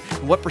see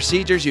and what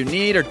procedures you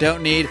need or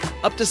don't need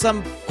up to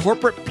some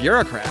corporate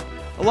bureaucrat.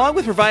 Along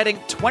with providing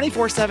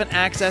 24/7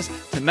 access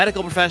to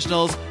medical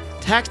professionals,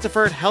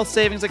 tax-deferred health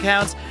savings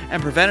accounts,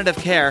 and preventative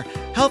care,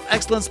 Health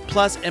Excellence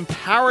Plus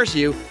empowers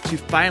you to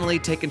finally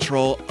take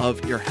control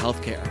of your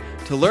healthcare.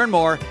 To learn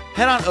more,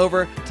 head on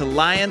over to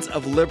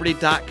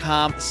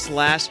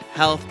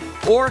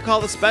LionsOfLiberty.com/health or call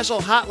the special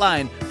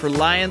hotline for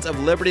Lions of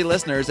Liberty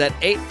listeners at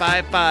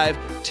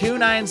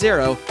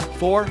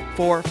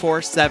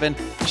 855-290-4447.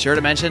 Be sure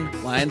to mention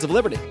Lions of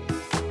Liberty.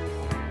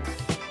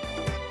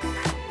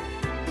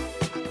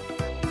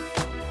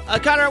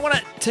 Connor, I want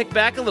to tick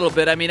back a little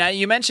bit. I mean,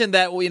 you mentioned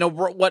that,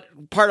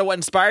 what part of what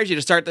inspires you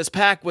to start this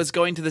PAC was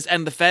going to this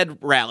End the Fed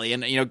rally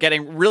and,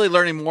 really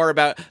learning more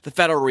about the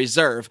Federal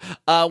Reserve.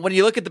 When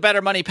you look at the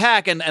Better Money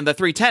PAC and the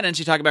three tenets,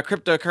 you talk about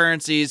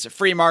cryptocurrencies,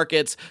 free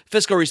markets,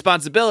 fiscal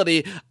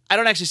responsibility. I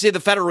don't actually see the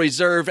Federal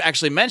Reserve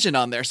actually mentioned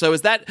on there. So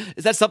is that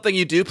something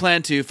you do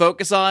plan to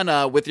focus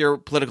on with your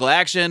political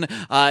action?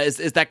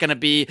 Is that going to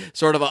be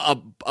sort of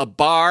a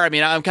bar? I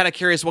mean, I'm kind of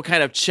curious what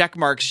kind of check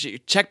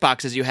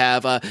boxes you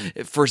have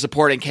for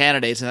supporting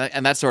candidates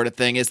and that sort of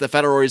thing. Is the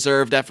Federal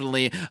Reserve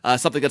definitely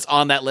something that's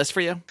on that list for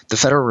you? The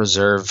Federal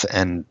Reserve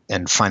and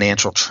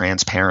financial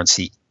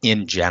transparency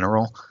in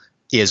general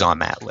is on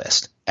that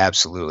list.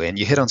 Absolutely. And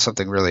you hit on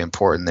something really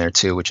important there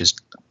too, which is,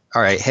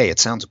 all right, hey, it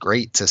sounds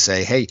great to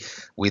say, hey,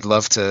 we'd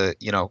love to,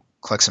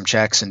 collect some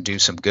checks and do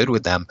some good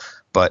with them,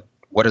 but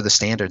what are the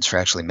standards for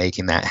actually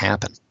making that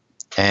happen?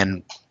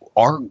 And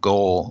our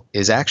goal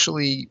is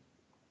actually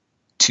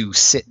to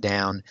sit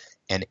down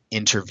and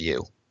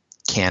interview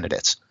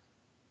candidates.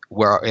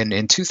 Where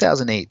in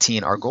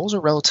 2018, our goals are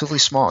relatively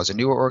small. As a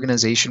newer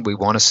organization, we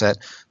want to set,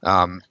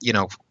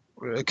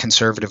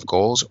 conservative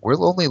goals. We're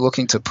only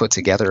looking to put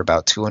together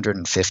about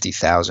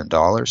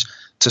 $250,000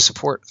 to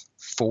support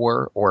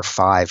 4 or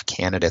 5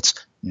 candidates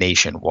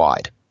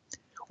nationwide.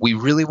 We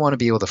really want to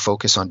be able to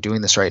focus on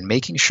doing this right and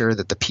making sure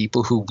that the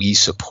people who we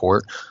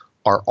support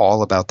are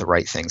all about the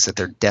right things, that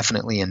they're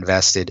definitely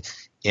invested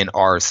in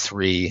our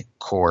 3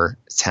 core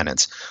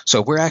tenets.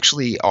 So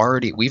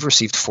we've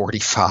received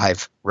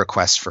 45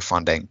 requests for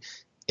funding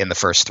in the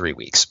first 3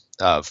 weeks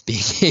of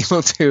being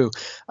able to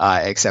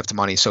accept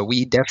money. So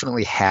we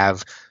definitely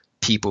have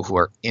people who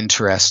are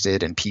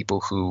interested and people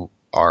who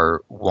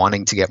are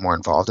wanting to get more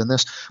involved in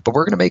this, but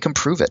we're going to make them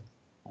prove it.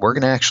 We're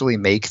going to actually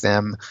make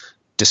them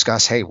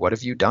discuss, hey, what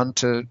have you done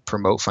to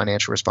promote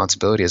financial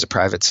responsibility as a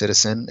private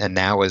citizen and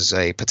now as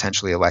a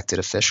potentially elected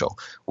official?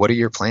 What are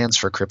your plans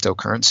for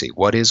cryptocurrency?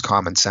 What is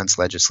common sense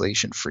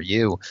legislation for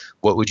you?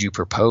 What would you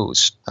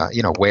propose?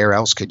 Where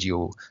else could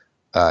you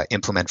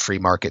implement free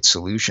market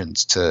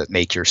solutions to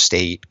make your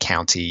state,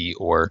 county,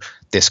 or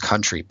this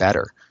country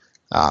better?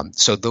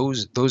 So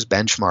those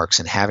benchmarks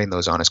and having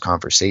those honest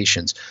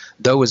conversations,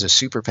 though as a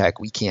super PAC,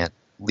 we can't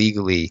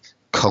legally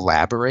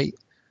collaborate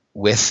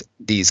with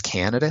these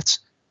candidates.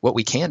 What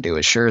we can do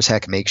is sure as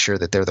heck make sure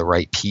that they're the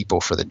right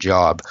people for the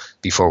job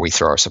before we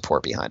throw our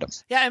support behind them.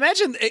 Yeah, I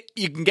imagine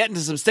you can get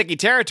into some sticky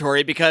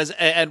territory because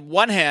at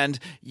one hand,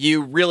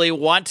 you really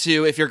want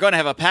to, if you're going to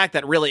have a PAC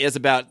that really is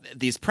about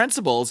these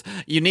principles,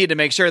 you need to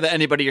make sure that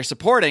anybody you're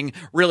supporting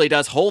really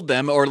does hold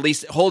them, or at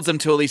least holds them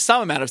to at least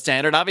some amount of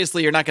standard.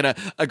 Obviously, you're not going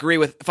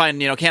to find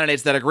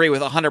candidates that agree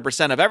with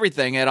 100% of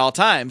everything at all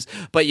times,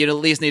 but you at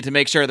least need to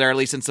make sure they're at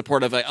least in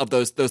support of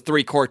those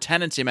 3 core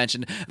tenets you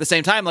mentioned. At the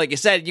same time, like you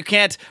said, you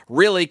can't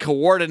really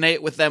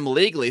coordinate with them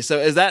legally. So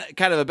is that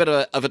kind of a bit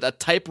of a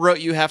tightrope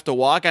you have to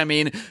walk? I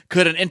mean,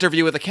 could an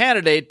interview with a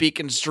candidate be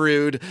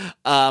construed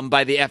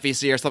by the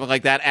FEC or something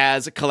like that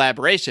as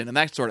collaboration and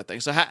that sort of thing?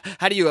 So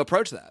how do you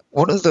approach that?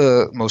 One of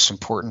the most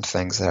important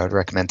things that I would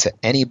recommend to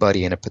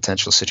anybody in a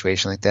potential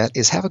situation like that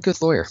is have a good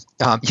lawyer.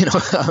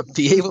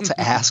 Be able to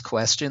ask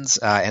questions,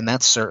 and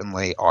that's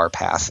certainly our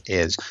path,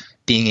 is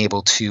being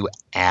able to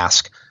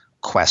ask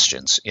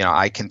questions.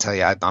 I can tell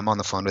you, I'm on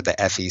the phone with the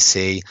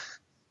FEC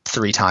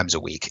 3 times a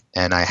week,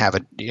 and I have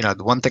the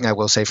one thing I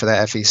will say for the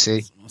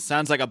FEC.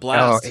 Sounds like a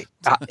blast.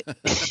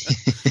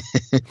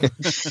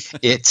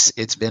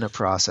 It's been a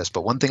process,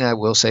 but one thing I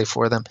will say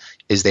for them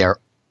is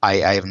I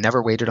have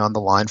never waited on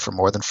the line for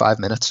more than 5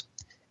 minutes,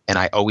 and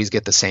I always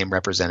get the same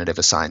representative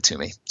assigned to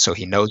me. So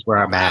he knows where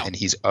I'm at, and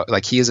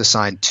he is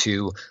assigned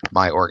to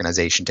my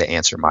organization to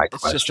answer my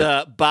question. It's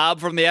just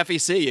Bob from the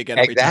FEC you get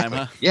every time,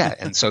 huh? Yeah,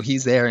 and so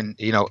he's there, and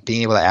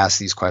being able to ask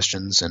these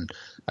questions, and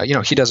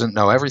he doesn't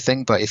know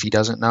everything, but if he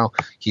doesn't know,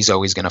 he's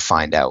always going to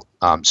find out.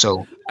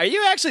 So are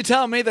you actually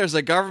telling me there's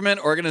a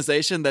government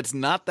organization that's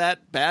not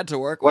that bad to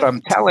work with? What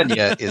I'm telling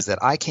you is that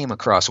I came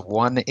across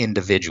one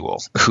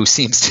individual who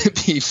seems to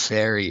be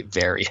very,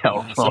 very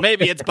helpful. So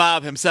maybe it's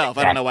Bob himself.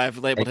 I don't know why I've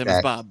labeled him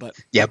as Bob, but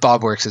yeah,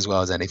 Bob works as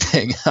well as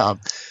anything.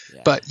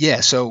 But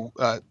yeah, so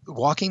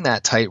walking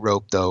that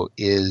tightrope though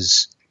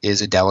is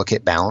a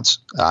delicate balance,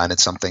 and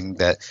it's something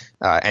that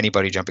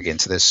anybody jumping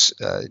into this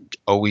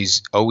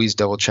always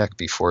double check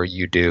before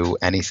you do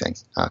anything,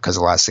 because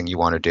the last thing you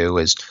want to do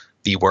is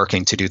be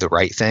working to do the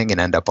right thing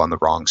and end up on the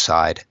wrong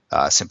side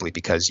simply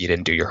because you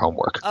didn't do your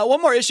homework. One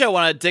more issue I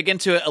want to dig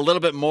into a little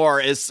bit more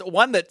is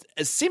one that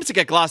seems to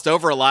get glossed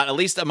over a lot, at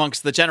least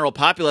amongst the general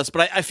populace.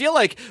 But I feel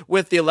like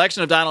with the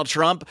election of Donald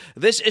Trump,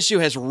 this issue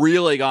has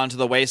really gone to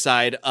the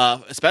wayside,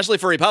 especially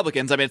for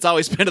Republicans. I mean, it's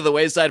always been to the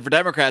wayside for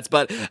Democrats,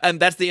 and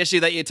that's the issue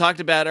that you talked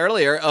about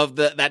earlier of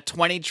that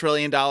 $20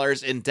 trillion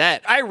in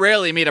debt. I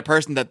rarely meet a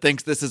person that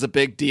thinks this is a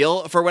big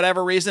deal for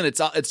whatever reason.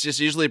 It's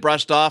just usually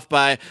brushed off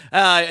by,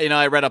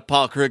 I read a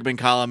Paul Krugman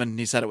column and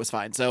he said it was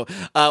fine. So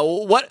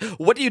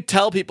what do you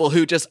tell people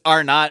who just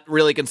are not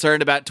really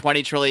concerned about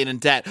 $20 trillion in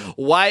debt?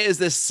 Why is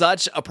this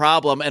such a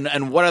problem,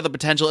 and what are the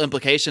potential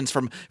implications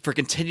for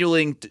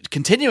continuing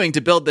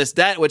to build this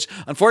debt, which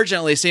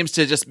unfortunately seems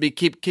to just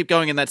keep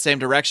going in that same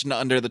direction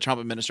under the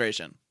Trump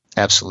administration?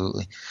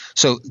 Absolutely.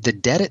 So the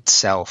debt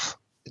itself,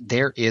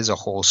 there is a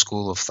whole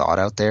school of thought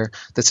out there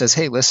that says,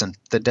 hey, listen,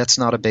 the debt's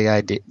not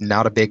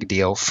a big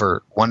deal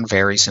for one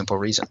very simple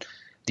reason.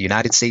 The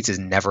United States is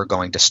never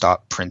going to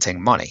stop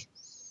printing money.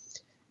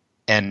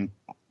 And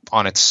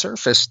on its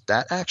surface,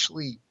 that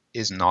actually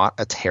is not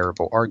a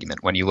terrible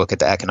argument when you look at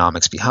the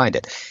economics behind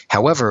it.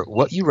 However,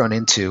 what you run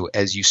into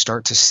as you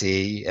start to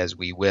see, as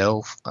we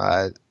will,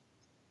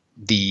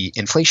 the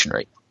inflation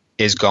rate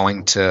is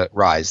going to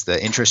rise.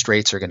 The interest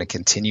rates are going to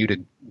continue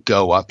to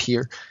go up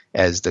here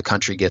as the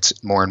country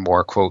gets more and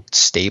more, quote,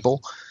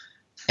 stable.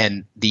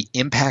 And the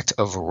impact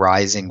of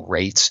rising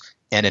rates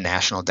and a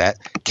national debt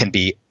can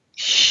be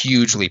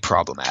hugely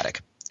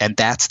problematic. And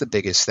that's the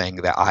biggest thing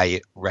that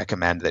I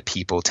recommend that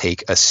people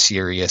take a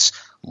serious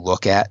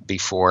look at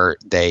before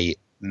they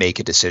make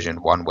a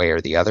decision one way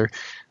or the other.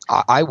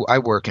 I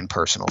work in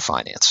personal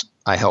finance.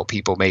 I help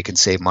people make and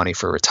save money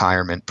for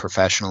retirement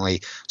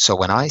professionally. So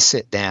when I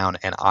sit down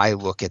and I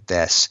look at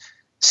this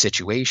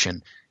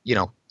situation,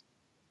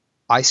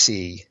 I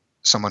see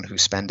someone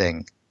who's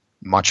spending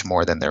much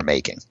more than they're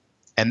making.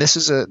 And this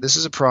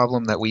is a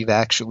problem that we've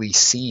actually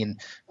seen.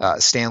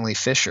 Stanley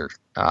Fischer,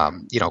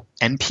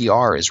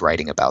 NPR is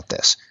writing about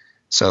this.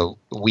 So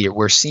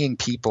we're seeing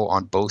people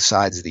on both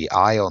sides of the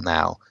aisle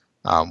now,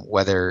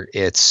 whether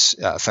it's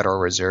Federal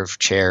Reserve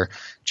Chair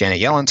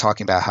Janet Yellen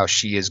talking about how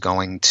she is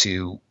going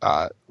to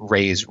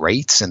raise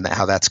rates and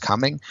how that's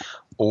coming,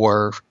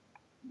 or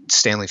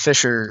Stanley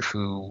Fischer,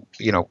 who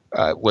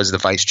was the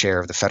vice chair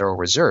of the Federal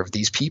Reserve.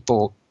 These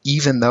people,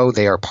 even though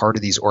they are part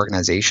of these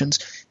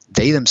organizations,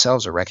 they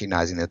themselves are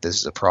recognizing that this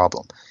is a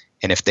problem.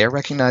 And if they're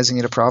recognizing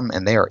it a problem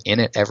and they are in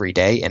it every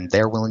day and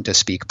they're willing to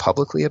speak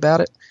publicly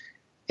about it,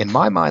 in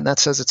my mind, that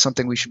says it's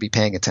something we should be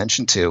paying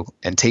attention to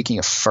and taking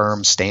a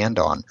firm stand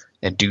on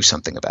and do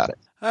something about it.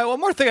 All right, one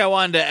more thing I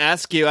wanted to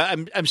ask you.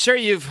 I'm sure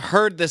you've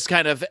heard this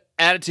kind of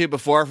attitude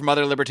before from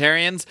other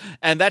libertarians,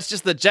 and that's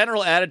just the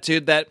general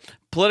attitude that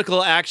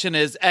political action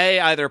is A,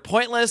 either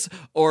pointless,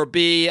 or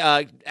B,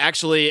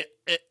 actually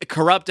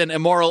corrupt and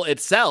immoral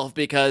itself,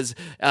 because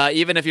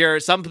even if you're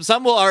some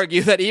will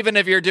argue that even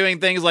if you're doing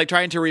things like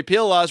trying to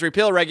repeal laws,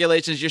 repeal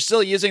regulations, you're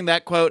still using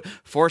that quote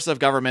force of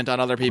government on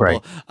other people.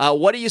 Right.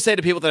 What do you say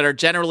to people that are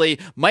generally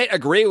might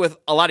agree with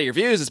a lot of your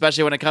views,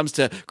 especially when it comes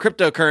to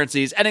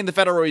cryptocurrencies, ending the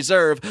Federal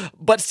Reserve,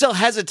 but still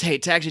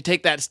hesitate to actually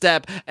take that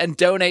step and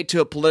donate to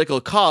a political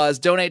cause,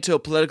 donate to a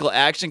political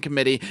action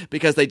committee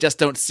because they just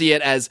don't see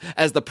it as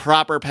the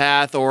proper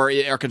path or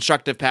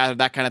constructive path or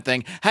that kind of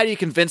thing? How do you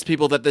convince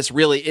people that this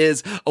really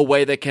is a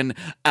way that can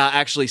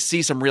actually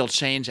see some real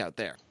change out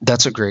there?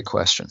 That's a great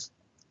question.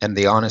 And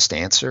the honest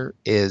answer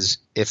is,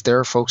 if there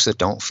are folks that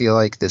don't feel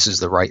like this is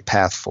the right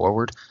path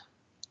forward,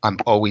 I'm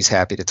always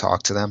happy to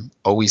talk to them,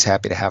 always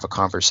happy to have a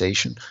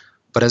conversation.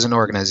 But as an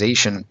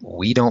organization,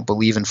 we don't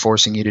believe in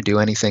forcing you to do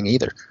anything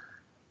either.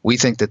 We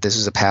think that this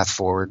is a path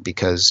forward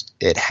because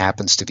it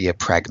happens to be a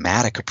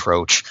pragmatic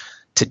approach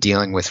to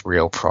dealing with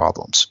real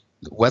problems.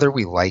 Whether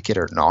we like it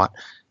or not,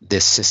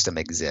 this system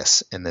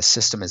exists, and the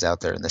system is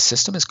out there, and the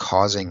system is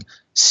causing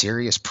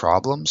serious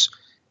problems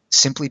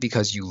simply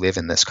because you live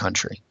in this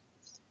country.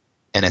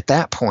 And at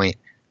that point,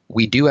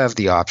 we do have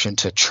the option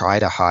to try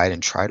to hide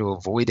and try to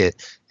avoid it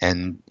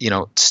and,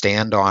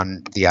 stand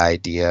on the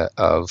idea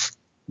of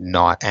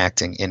not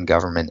acting in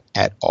government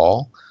at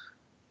all.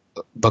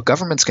 But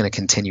government's going to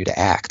continue to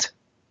act,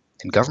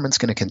 and government's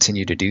going to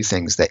continue to do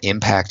things that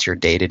impact your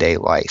day-to-day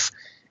life.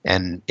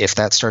 And if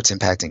that starts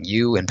impacting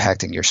you,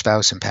 impacting your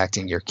spouse,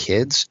 impacting your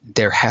kids,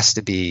 there has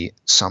to be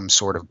some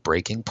sort of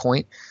breaking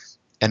point.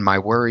 And my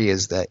worry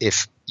is that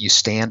if you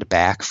stand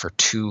back for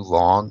too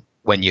long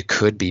when you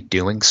could be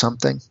doing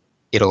something,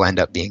 it'll end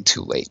up being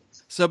too late.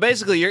 So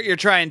basically, you're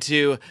trying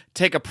to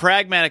take a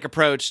pragmatic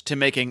approach to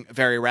making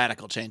very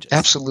radical changes.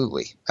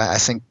 Absolutely. I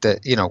think that,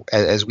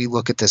 as we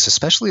look at this,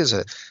 especially as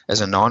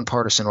a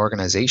nonpartisan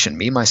organization,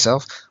 me,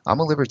 myself, I'm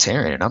a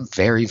libertarian, and I'm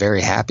very, very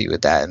happy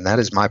with that. And that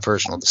is my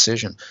personal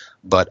decision.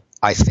 But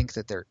I think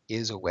that there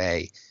is a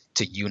way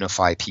to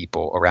unify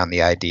people around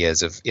the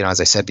ideas of,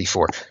 as I said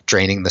before,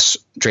 draining the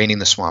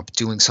swamp,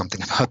 doing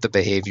something about the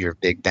behavior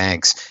of big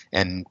banks,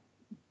 and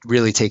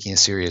really taking a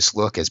serious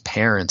look as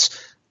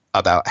parents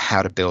about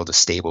how to build a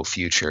stable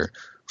future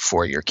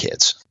for your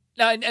kids.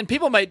 Now, and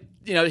people might,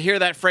 hear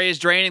that phrase,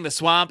 draining the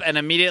swamp, and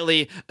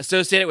immediately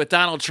associate it with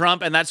Donald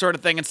Trump and that sort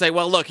of thing and say,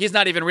 well, look, he's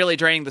not even really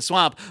draining the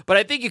swamp. But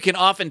I think you can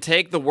often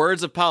take the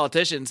words of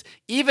politicians,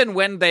 even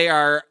when they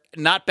are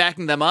not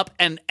backing them up,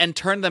 and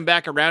turn them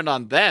back around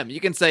on them.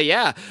 You can say,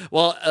 yeah,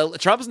 well,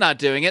 Trump's not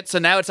doing it, so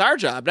now it's our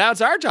job. Now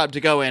it's our job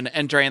to go in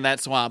and drain that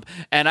swamp.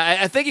 And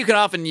I think you can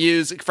often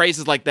use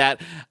phrases like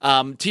that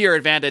to your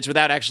advantage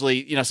without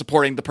actually,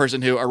 supporting the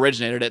person who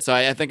originated it. So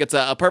I think it's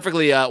a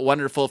perfectly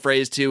wonderful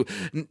phrase to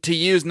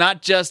use,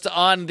 not just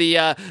on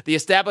the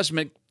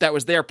establishment that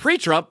was there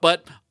pre-Trump,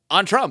 but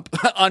on Trump,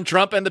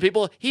 and the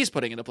people he's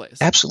putting into place.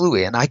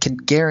 Absolutely. And I can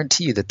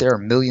guarantee you that there are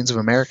millions of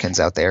Americans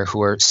out there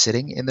who are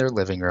sitting in their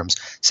living rooms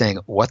saying,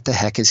 what the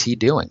heck is he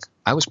doing?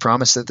 I was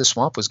promised that the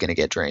swamp was going to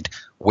get drained.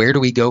 Where do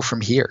we go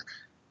from here?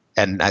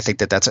 And I think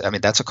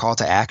that's a call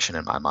to action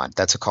in my mind.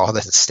 That's a call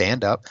to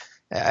stand up.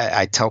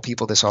 I tell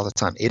people this all the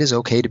time. It is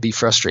okay to be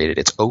frustrated.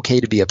 It's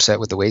okay to be upset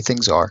with the way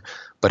things are.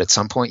 But at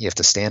some point, you have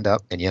to stand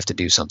up and you have to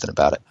do something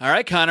about it. All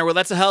right, Connor. Well,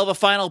 that's a hell of a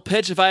final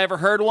pitch if I ever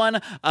heard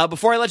one.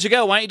 Before I let you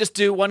go, why don't you just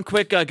do one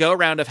quick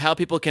go-around of how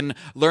people can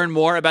learn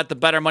more about the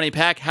Better Money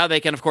PAC, how they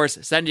can, of course,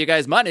 send you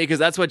guys money because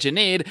that's what you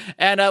need,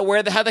 and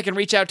how they can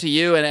reach out to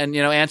you and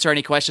answer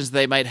any questions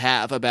they might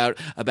have about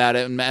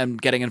it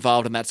and getting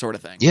involved in that sort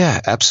of thing.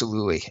 Yeah,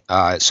 absolutely.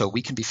 So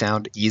we can be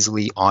found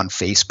easily on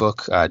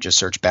Facebook. Just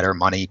search Better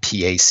Money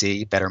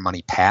PAC, Better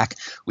Money PAC.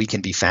 We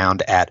can be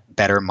found at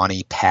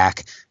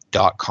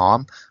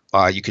bettermoneypac.com.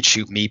 You could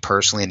shoot me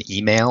personally an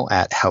email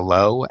at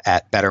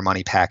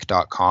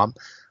hello@bettermoneypac.com.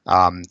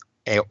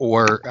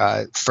 Or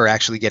for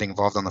actually getting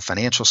involved on the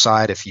financial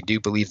side, if you do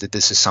believe that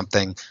this is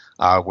something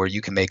where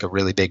you can make a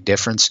really big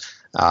difference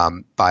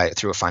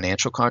through a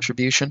financial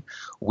contribution,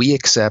 we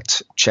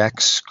accept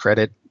checks,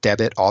 credit,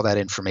 debit, all that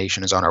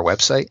information is on our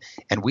website.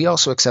 And we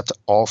also accept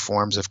all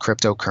forms of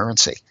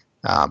cryptocurrency,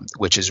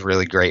 which is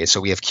really great. So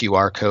we have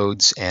QR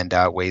codes and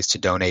ways to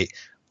donate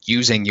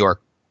using your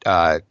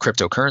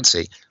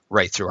cryptocurrency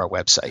right through our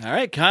website. All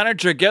right, Connor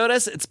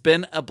Drigotas, it's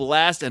been a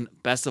blast, and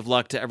best of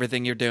luck to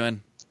everything you're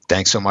doing.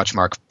 Thanks so much,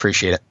 Mark.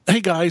 Appreciate it.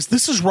 Hey guys,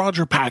 this is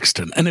Roger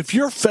Paxton, and if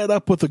you're fed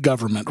up with the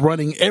government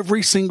running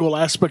every single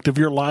aspect of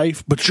your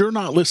life, but you're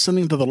not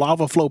listening to the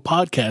Lava Flow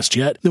podcast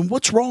yet, then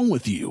what's wrong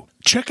with you?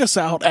 Check us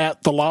out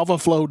at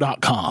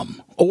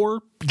thelavaflow.com,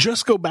 or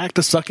just go back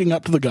to sucking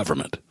up to the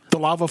government. The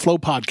Lava Flow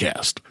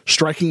podcast,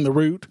 striking the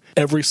root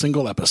every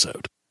single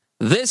episode.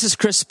 This is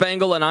Chris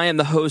Spangle, and I am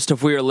the host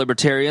of We Are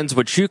Libertarians,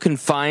 which you can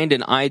find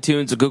in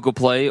iTunes, Google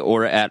Play,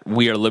 or at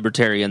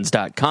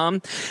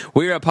wearelibertarians.com.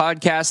 We are a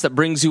podcast that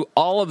brings you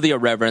all of the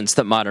irreverence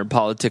that modern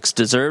politics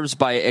deserves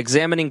by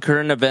examining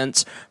current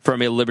events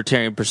from a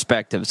libertarian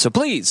perspective. So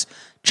please,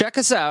 check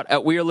us out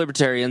at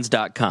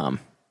wearelibertarians.com.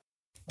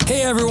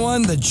 Hey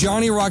everyone, the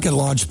Johnny Rocket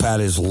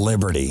Launchpad is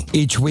Liberty.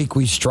 Each week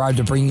we strive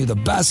to bring you the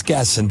best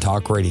guests in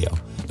talk radio.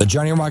 The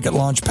Johnny Rocket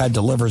Launchpad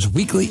delivers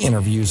weekly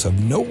interviews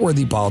of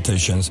noteworthy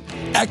politicians,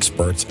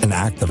 experts, and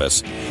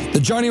activists. The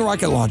Johnny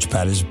Rocket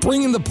Launchpad is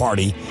bringing the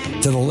party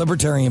to the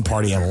Libertarian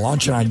Party and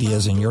launching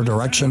ideas in your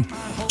direction.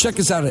 Check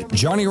us out at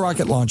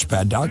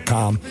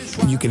johnnyrocketlaunchpad.com,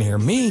 and you can hear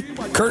me,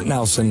 Kurt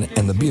Nelson,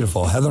 and the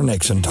beautiful Heather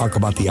Nixon talk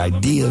about the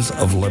ideas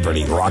of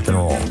liberty, rock and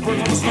roll.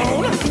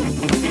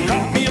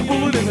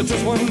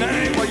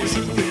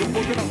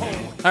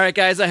 All right,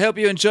 guys, I hope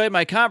you enjoyed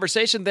my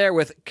conversation there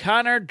with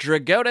Connor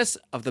Drigotas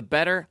of the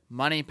Better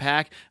Money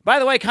PAC. By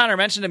the way, Connor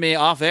mentioned to me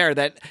off air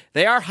that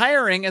they are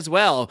hiring as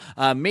well,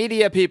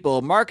 media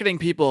people, marketing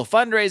people,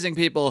 fundraising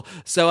people.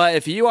 So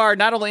if you are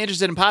not only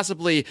interested in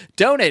possibly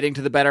donating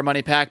to the Better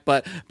Money PAC,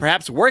 but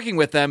perhaps working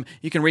with them,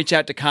 you can reach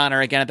out to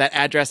Connor again at that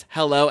address,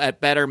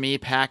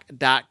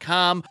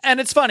 hello@bettermepac.com.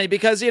 And it's funny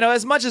because,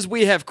 as much as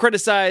we have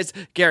criticized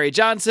Gary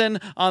Johnson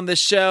on this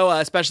show,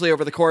 especially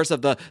over the course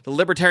of the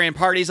Libertarian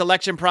Party's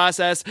election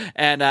process,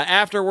 and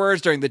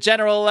afterwards during the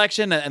general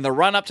election and the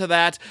run up to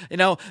that,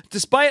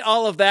 despite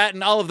all of that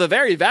and all of the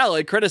very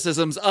valid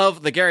criticisms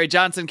of the Gary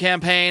Johnson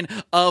campaign,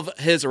 of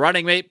his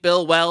running mate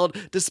Bill Weld,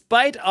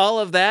 despite all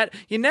of that,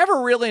 you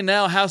never really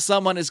know how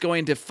someone is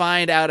going to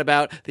find out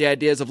about the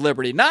ideas of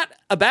liberty. Not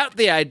about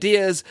the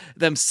ideas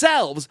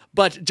themselves,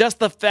 but just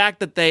the fact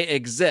that they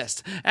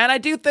exist. And I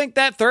do think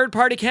that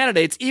third-party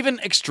candidates, even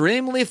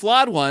extremely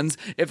flawed ones,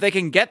 if they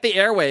can get the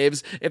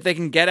airwaves, if they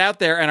can get out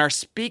there and are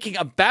speaking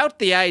about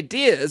the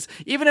ideas,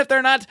 even if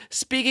they're not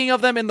speaking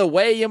of them in the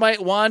way you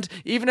might want,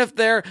 even if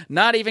they're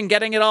not even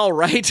getting it all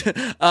right,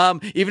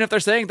 even if they're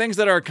saying things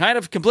that are kind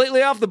of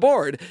completely off the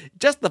board,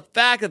 just the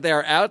fact that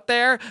they're out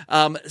there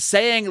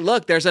saying,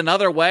 look, there's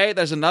another way,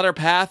 there's another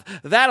path,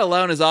 that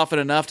alone is often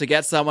enough to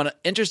get someone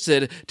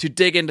interested to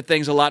dig into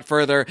things a lot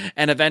further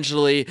and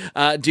eventually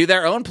do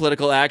their own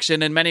political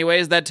action in many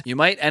ways that you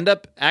might end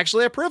up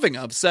actually approving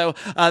of. So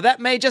that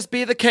may just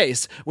be the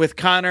case with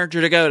Connor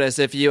Drigotas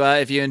if you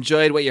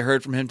enjoyed what you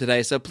heard from him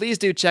today. So please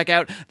do check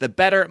out the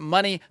Better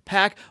Money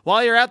PAC.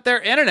 While you're out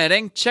there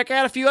interneting, check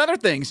out a few other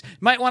things. You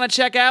might want to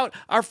check out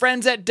our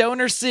friends at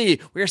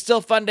DonorC. We are still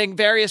funding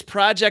various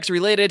projects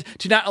related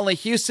to not only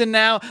Houston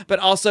now, but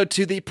also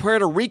to the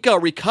Puerto Rico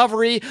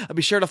recovery.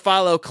 Be sure to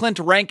follow Clint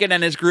Rankin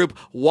and his group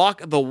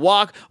Walk the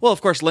Walk. We'll, of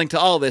course, link to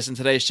all of this in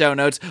today's show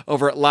notes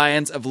over at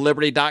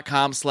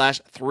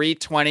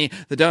lionsofliberty.com/320.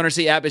 The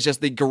DonorC app is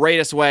just the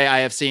greatest way I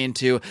have seen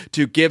to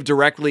give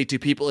directly to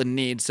people in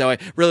need. So I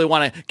really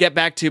want to get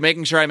back to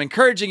making sure I'm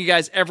encouraging you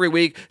guys every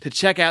week to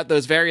check out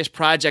those various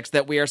projects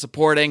that we are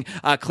supporting.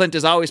 Clint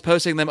is always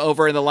posting them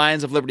over in the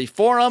Lions of Liberty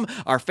forum,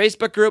 our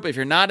Facebook group. If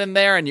you're not in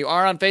there and you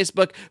are on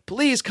Facebook,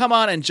 please come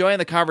on and join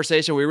the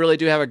conversation. We really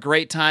do have a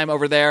great time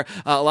over there.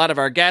 A lot of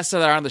our guests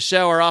that are on the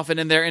show are often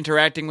in there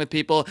interacting with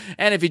people.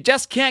 And if you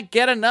just can't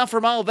get enough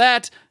from all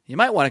that, you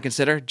might want to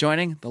consider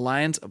joining the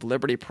Lions of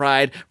Liberty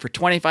Pride. For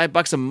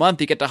 $25 a month,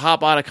 you get to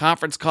hop on a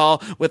conference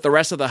call with the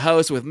rest of the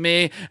hosts, with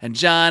me and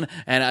John,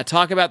 and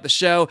talk about the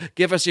show,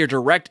 give us your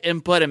direct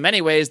input. In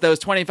many ways, those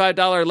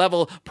 $25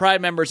 level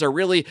Pride members are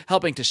really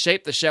helping to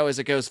shape the show as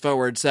it goes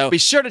forward. So be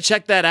sure to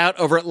check that out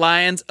over at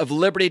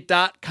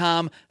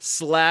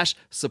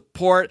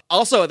lionsofliberty.com/support.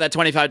 Also at that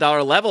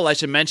 $25 level, I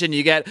should mention,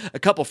 you get a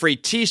couple free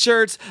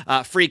t-shirts,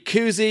 free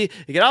koozie,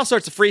 you get all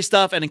sorts of free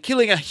stuff, and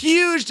including a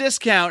huge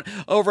discount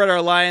over at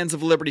our Lions Lions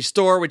of Liberty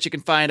store, which you can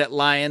find at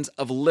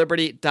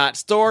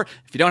lionsofliberty.store.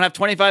 If you don't have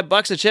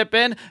 $25 to chip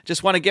in,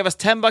 just want to give us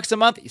 $10 a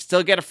month, you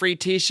still get a free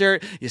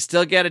t-shirt, you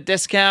still get a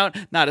discount,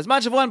 not as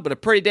much of one, but a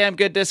pretty damn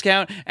good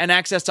discount, and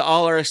access to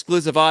all our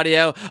exclusive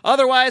audio.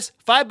 Otherwise,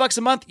 $5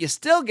 a month, you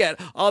still get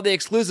all the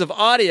exclusive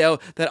audio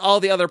that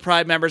all the other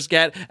Pride members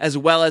get, as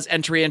well as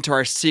entry into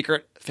our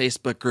secret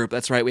Facebook group.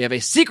 That's right, we have a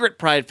secret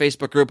Pride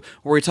Facebook group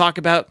where we talk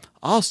about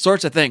all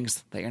sorts of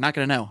things that you're not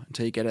going to know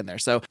until you get in there.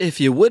 So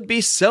if you would be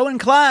so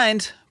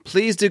inclined,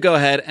 please do go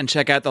ahead and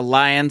check out the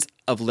Lions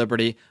of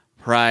Liberty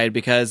Pride,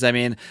 because I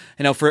mean,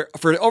 you know, for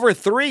over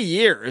 3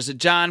 years,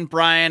 John,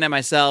 Brian, and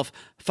myself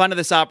funded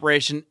this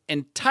operation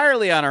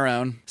entirely on our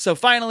own. So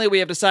finally, we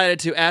have decided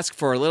to ask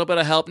for a little bit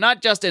of help,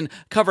 not just in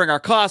covering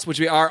our costs, which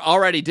we are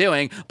already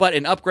doing, but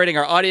in upgrading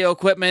our audio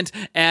equipment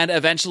and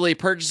eventually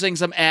purchasing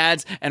some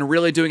ads and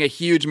really doing a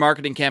huge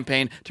marketing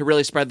campaign to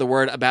really spread the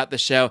word about the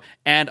show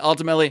and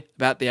ultimately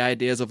about the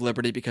ideas of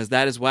liberty, because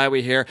that is why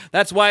we're here.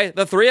 That's why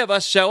the three of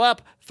us show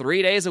up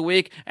 3 days a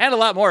week, and a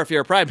lot more if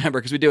you're a Pride member,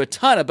 because we do a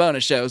ton of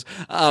bonus shows.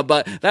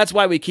 But that's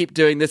why we keep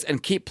doing this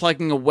and keep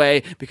plugging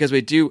away, because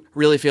we do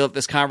really feel that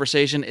this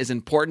conversation is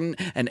important,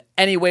 and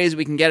any ways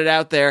we can get it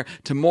out there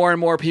to more and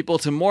more people,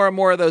 to more and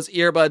more of those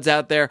earbuds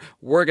out there,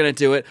 we're going to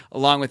do it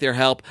along with your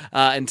help.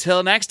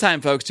 Until next time,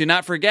 folks, do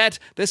not forget,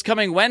 this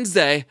coming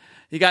Wednesday,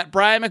 you got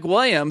Brian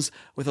McWilliams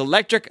with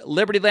Electric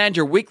Liberty Land,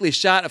 your weekly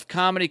shot of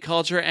comedy,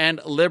 culture, and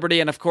liberty.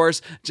 And of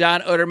course,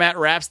 John Odermatt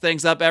wraps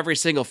things up every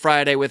single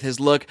Friday with his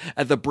look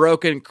at the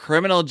broken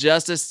criminal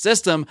justice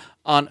system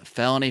on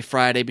Felony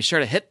Friday. Be sure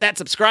to hit that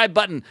subscribe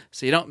button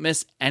so you don't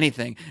miss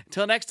anything.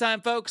 Until next time,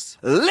 folks,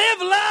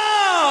 live long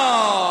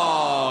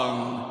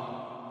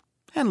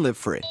and live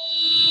free.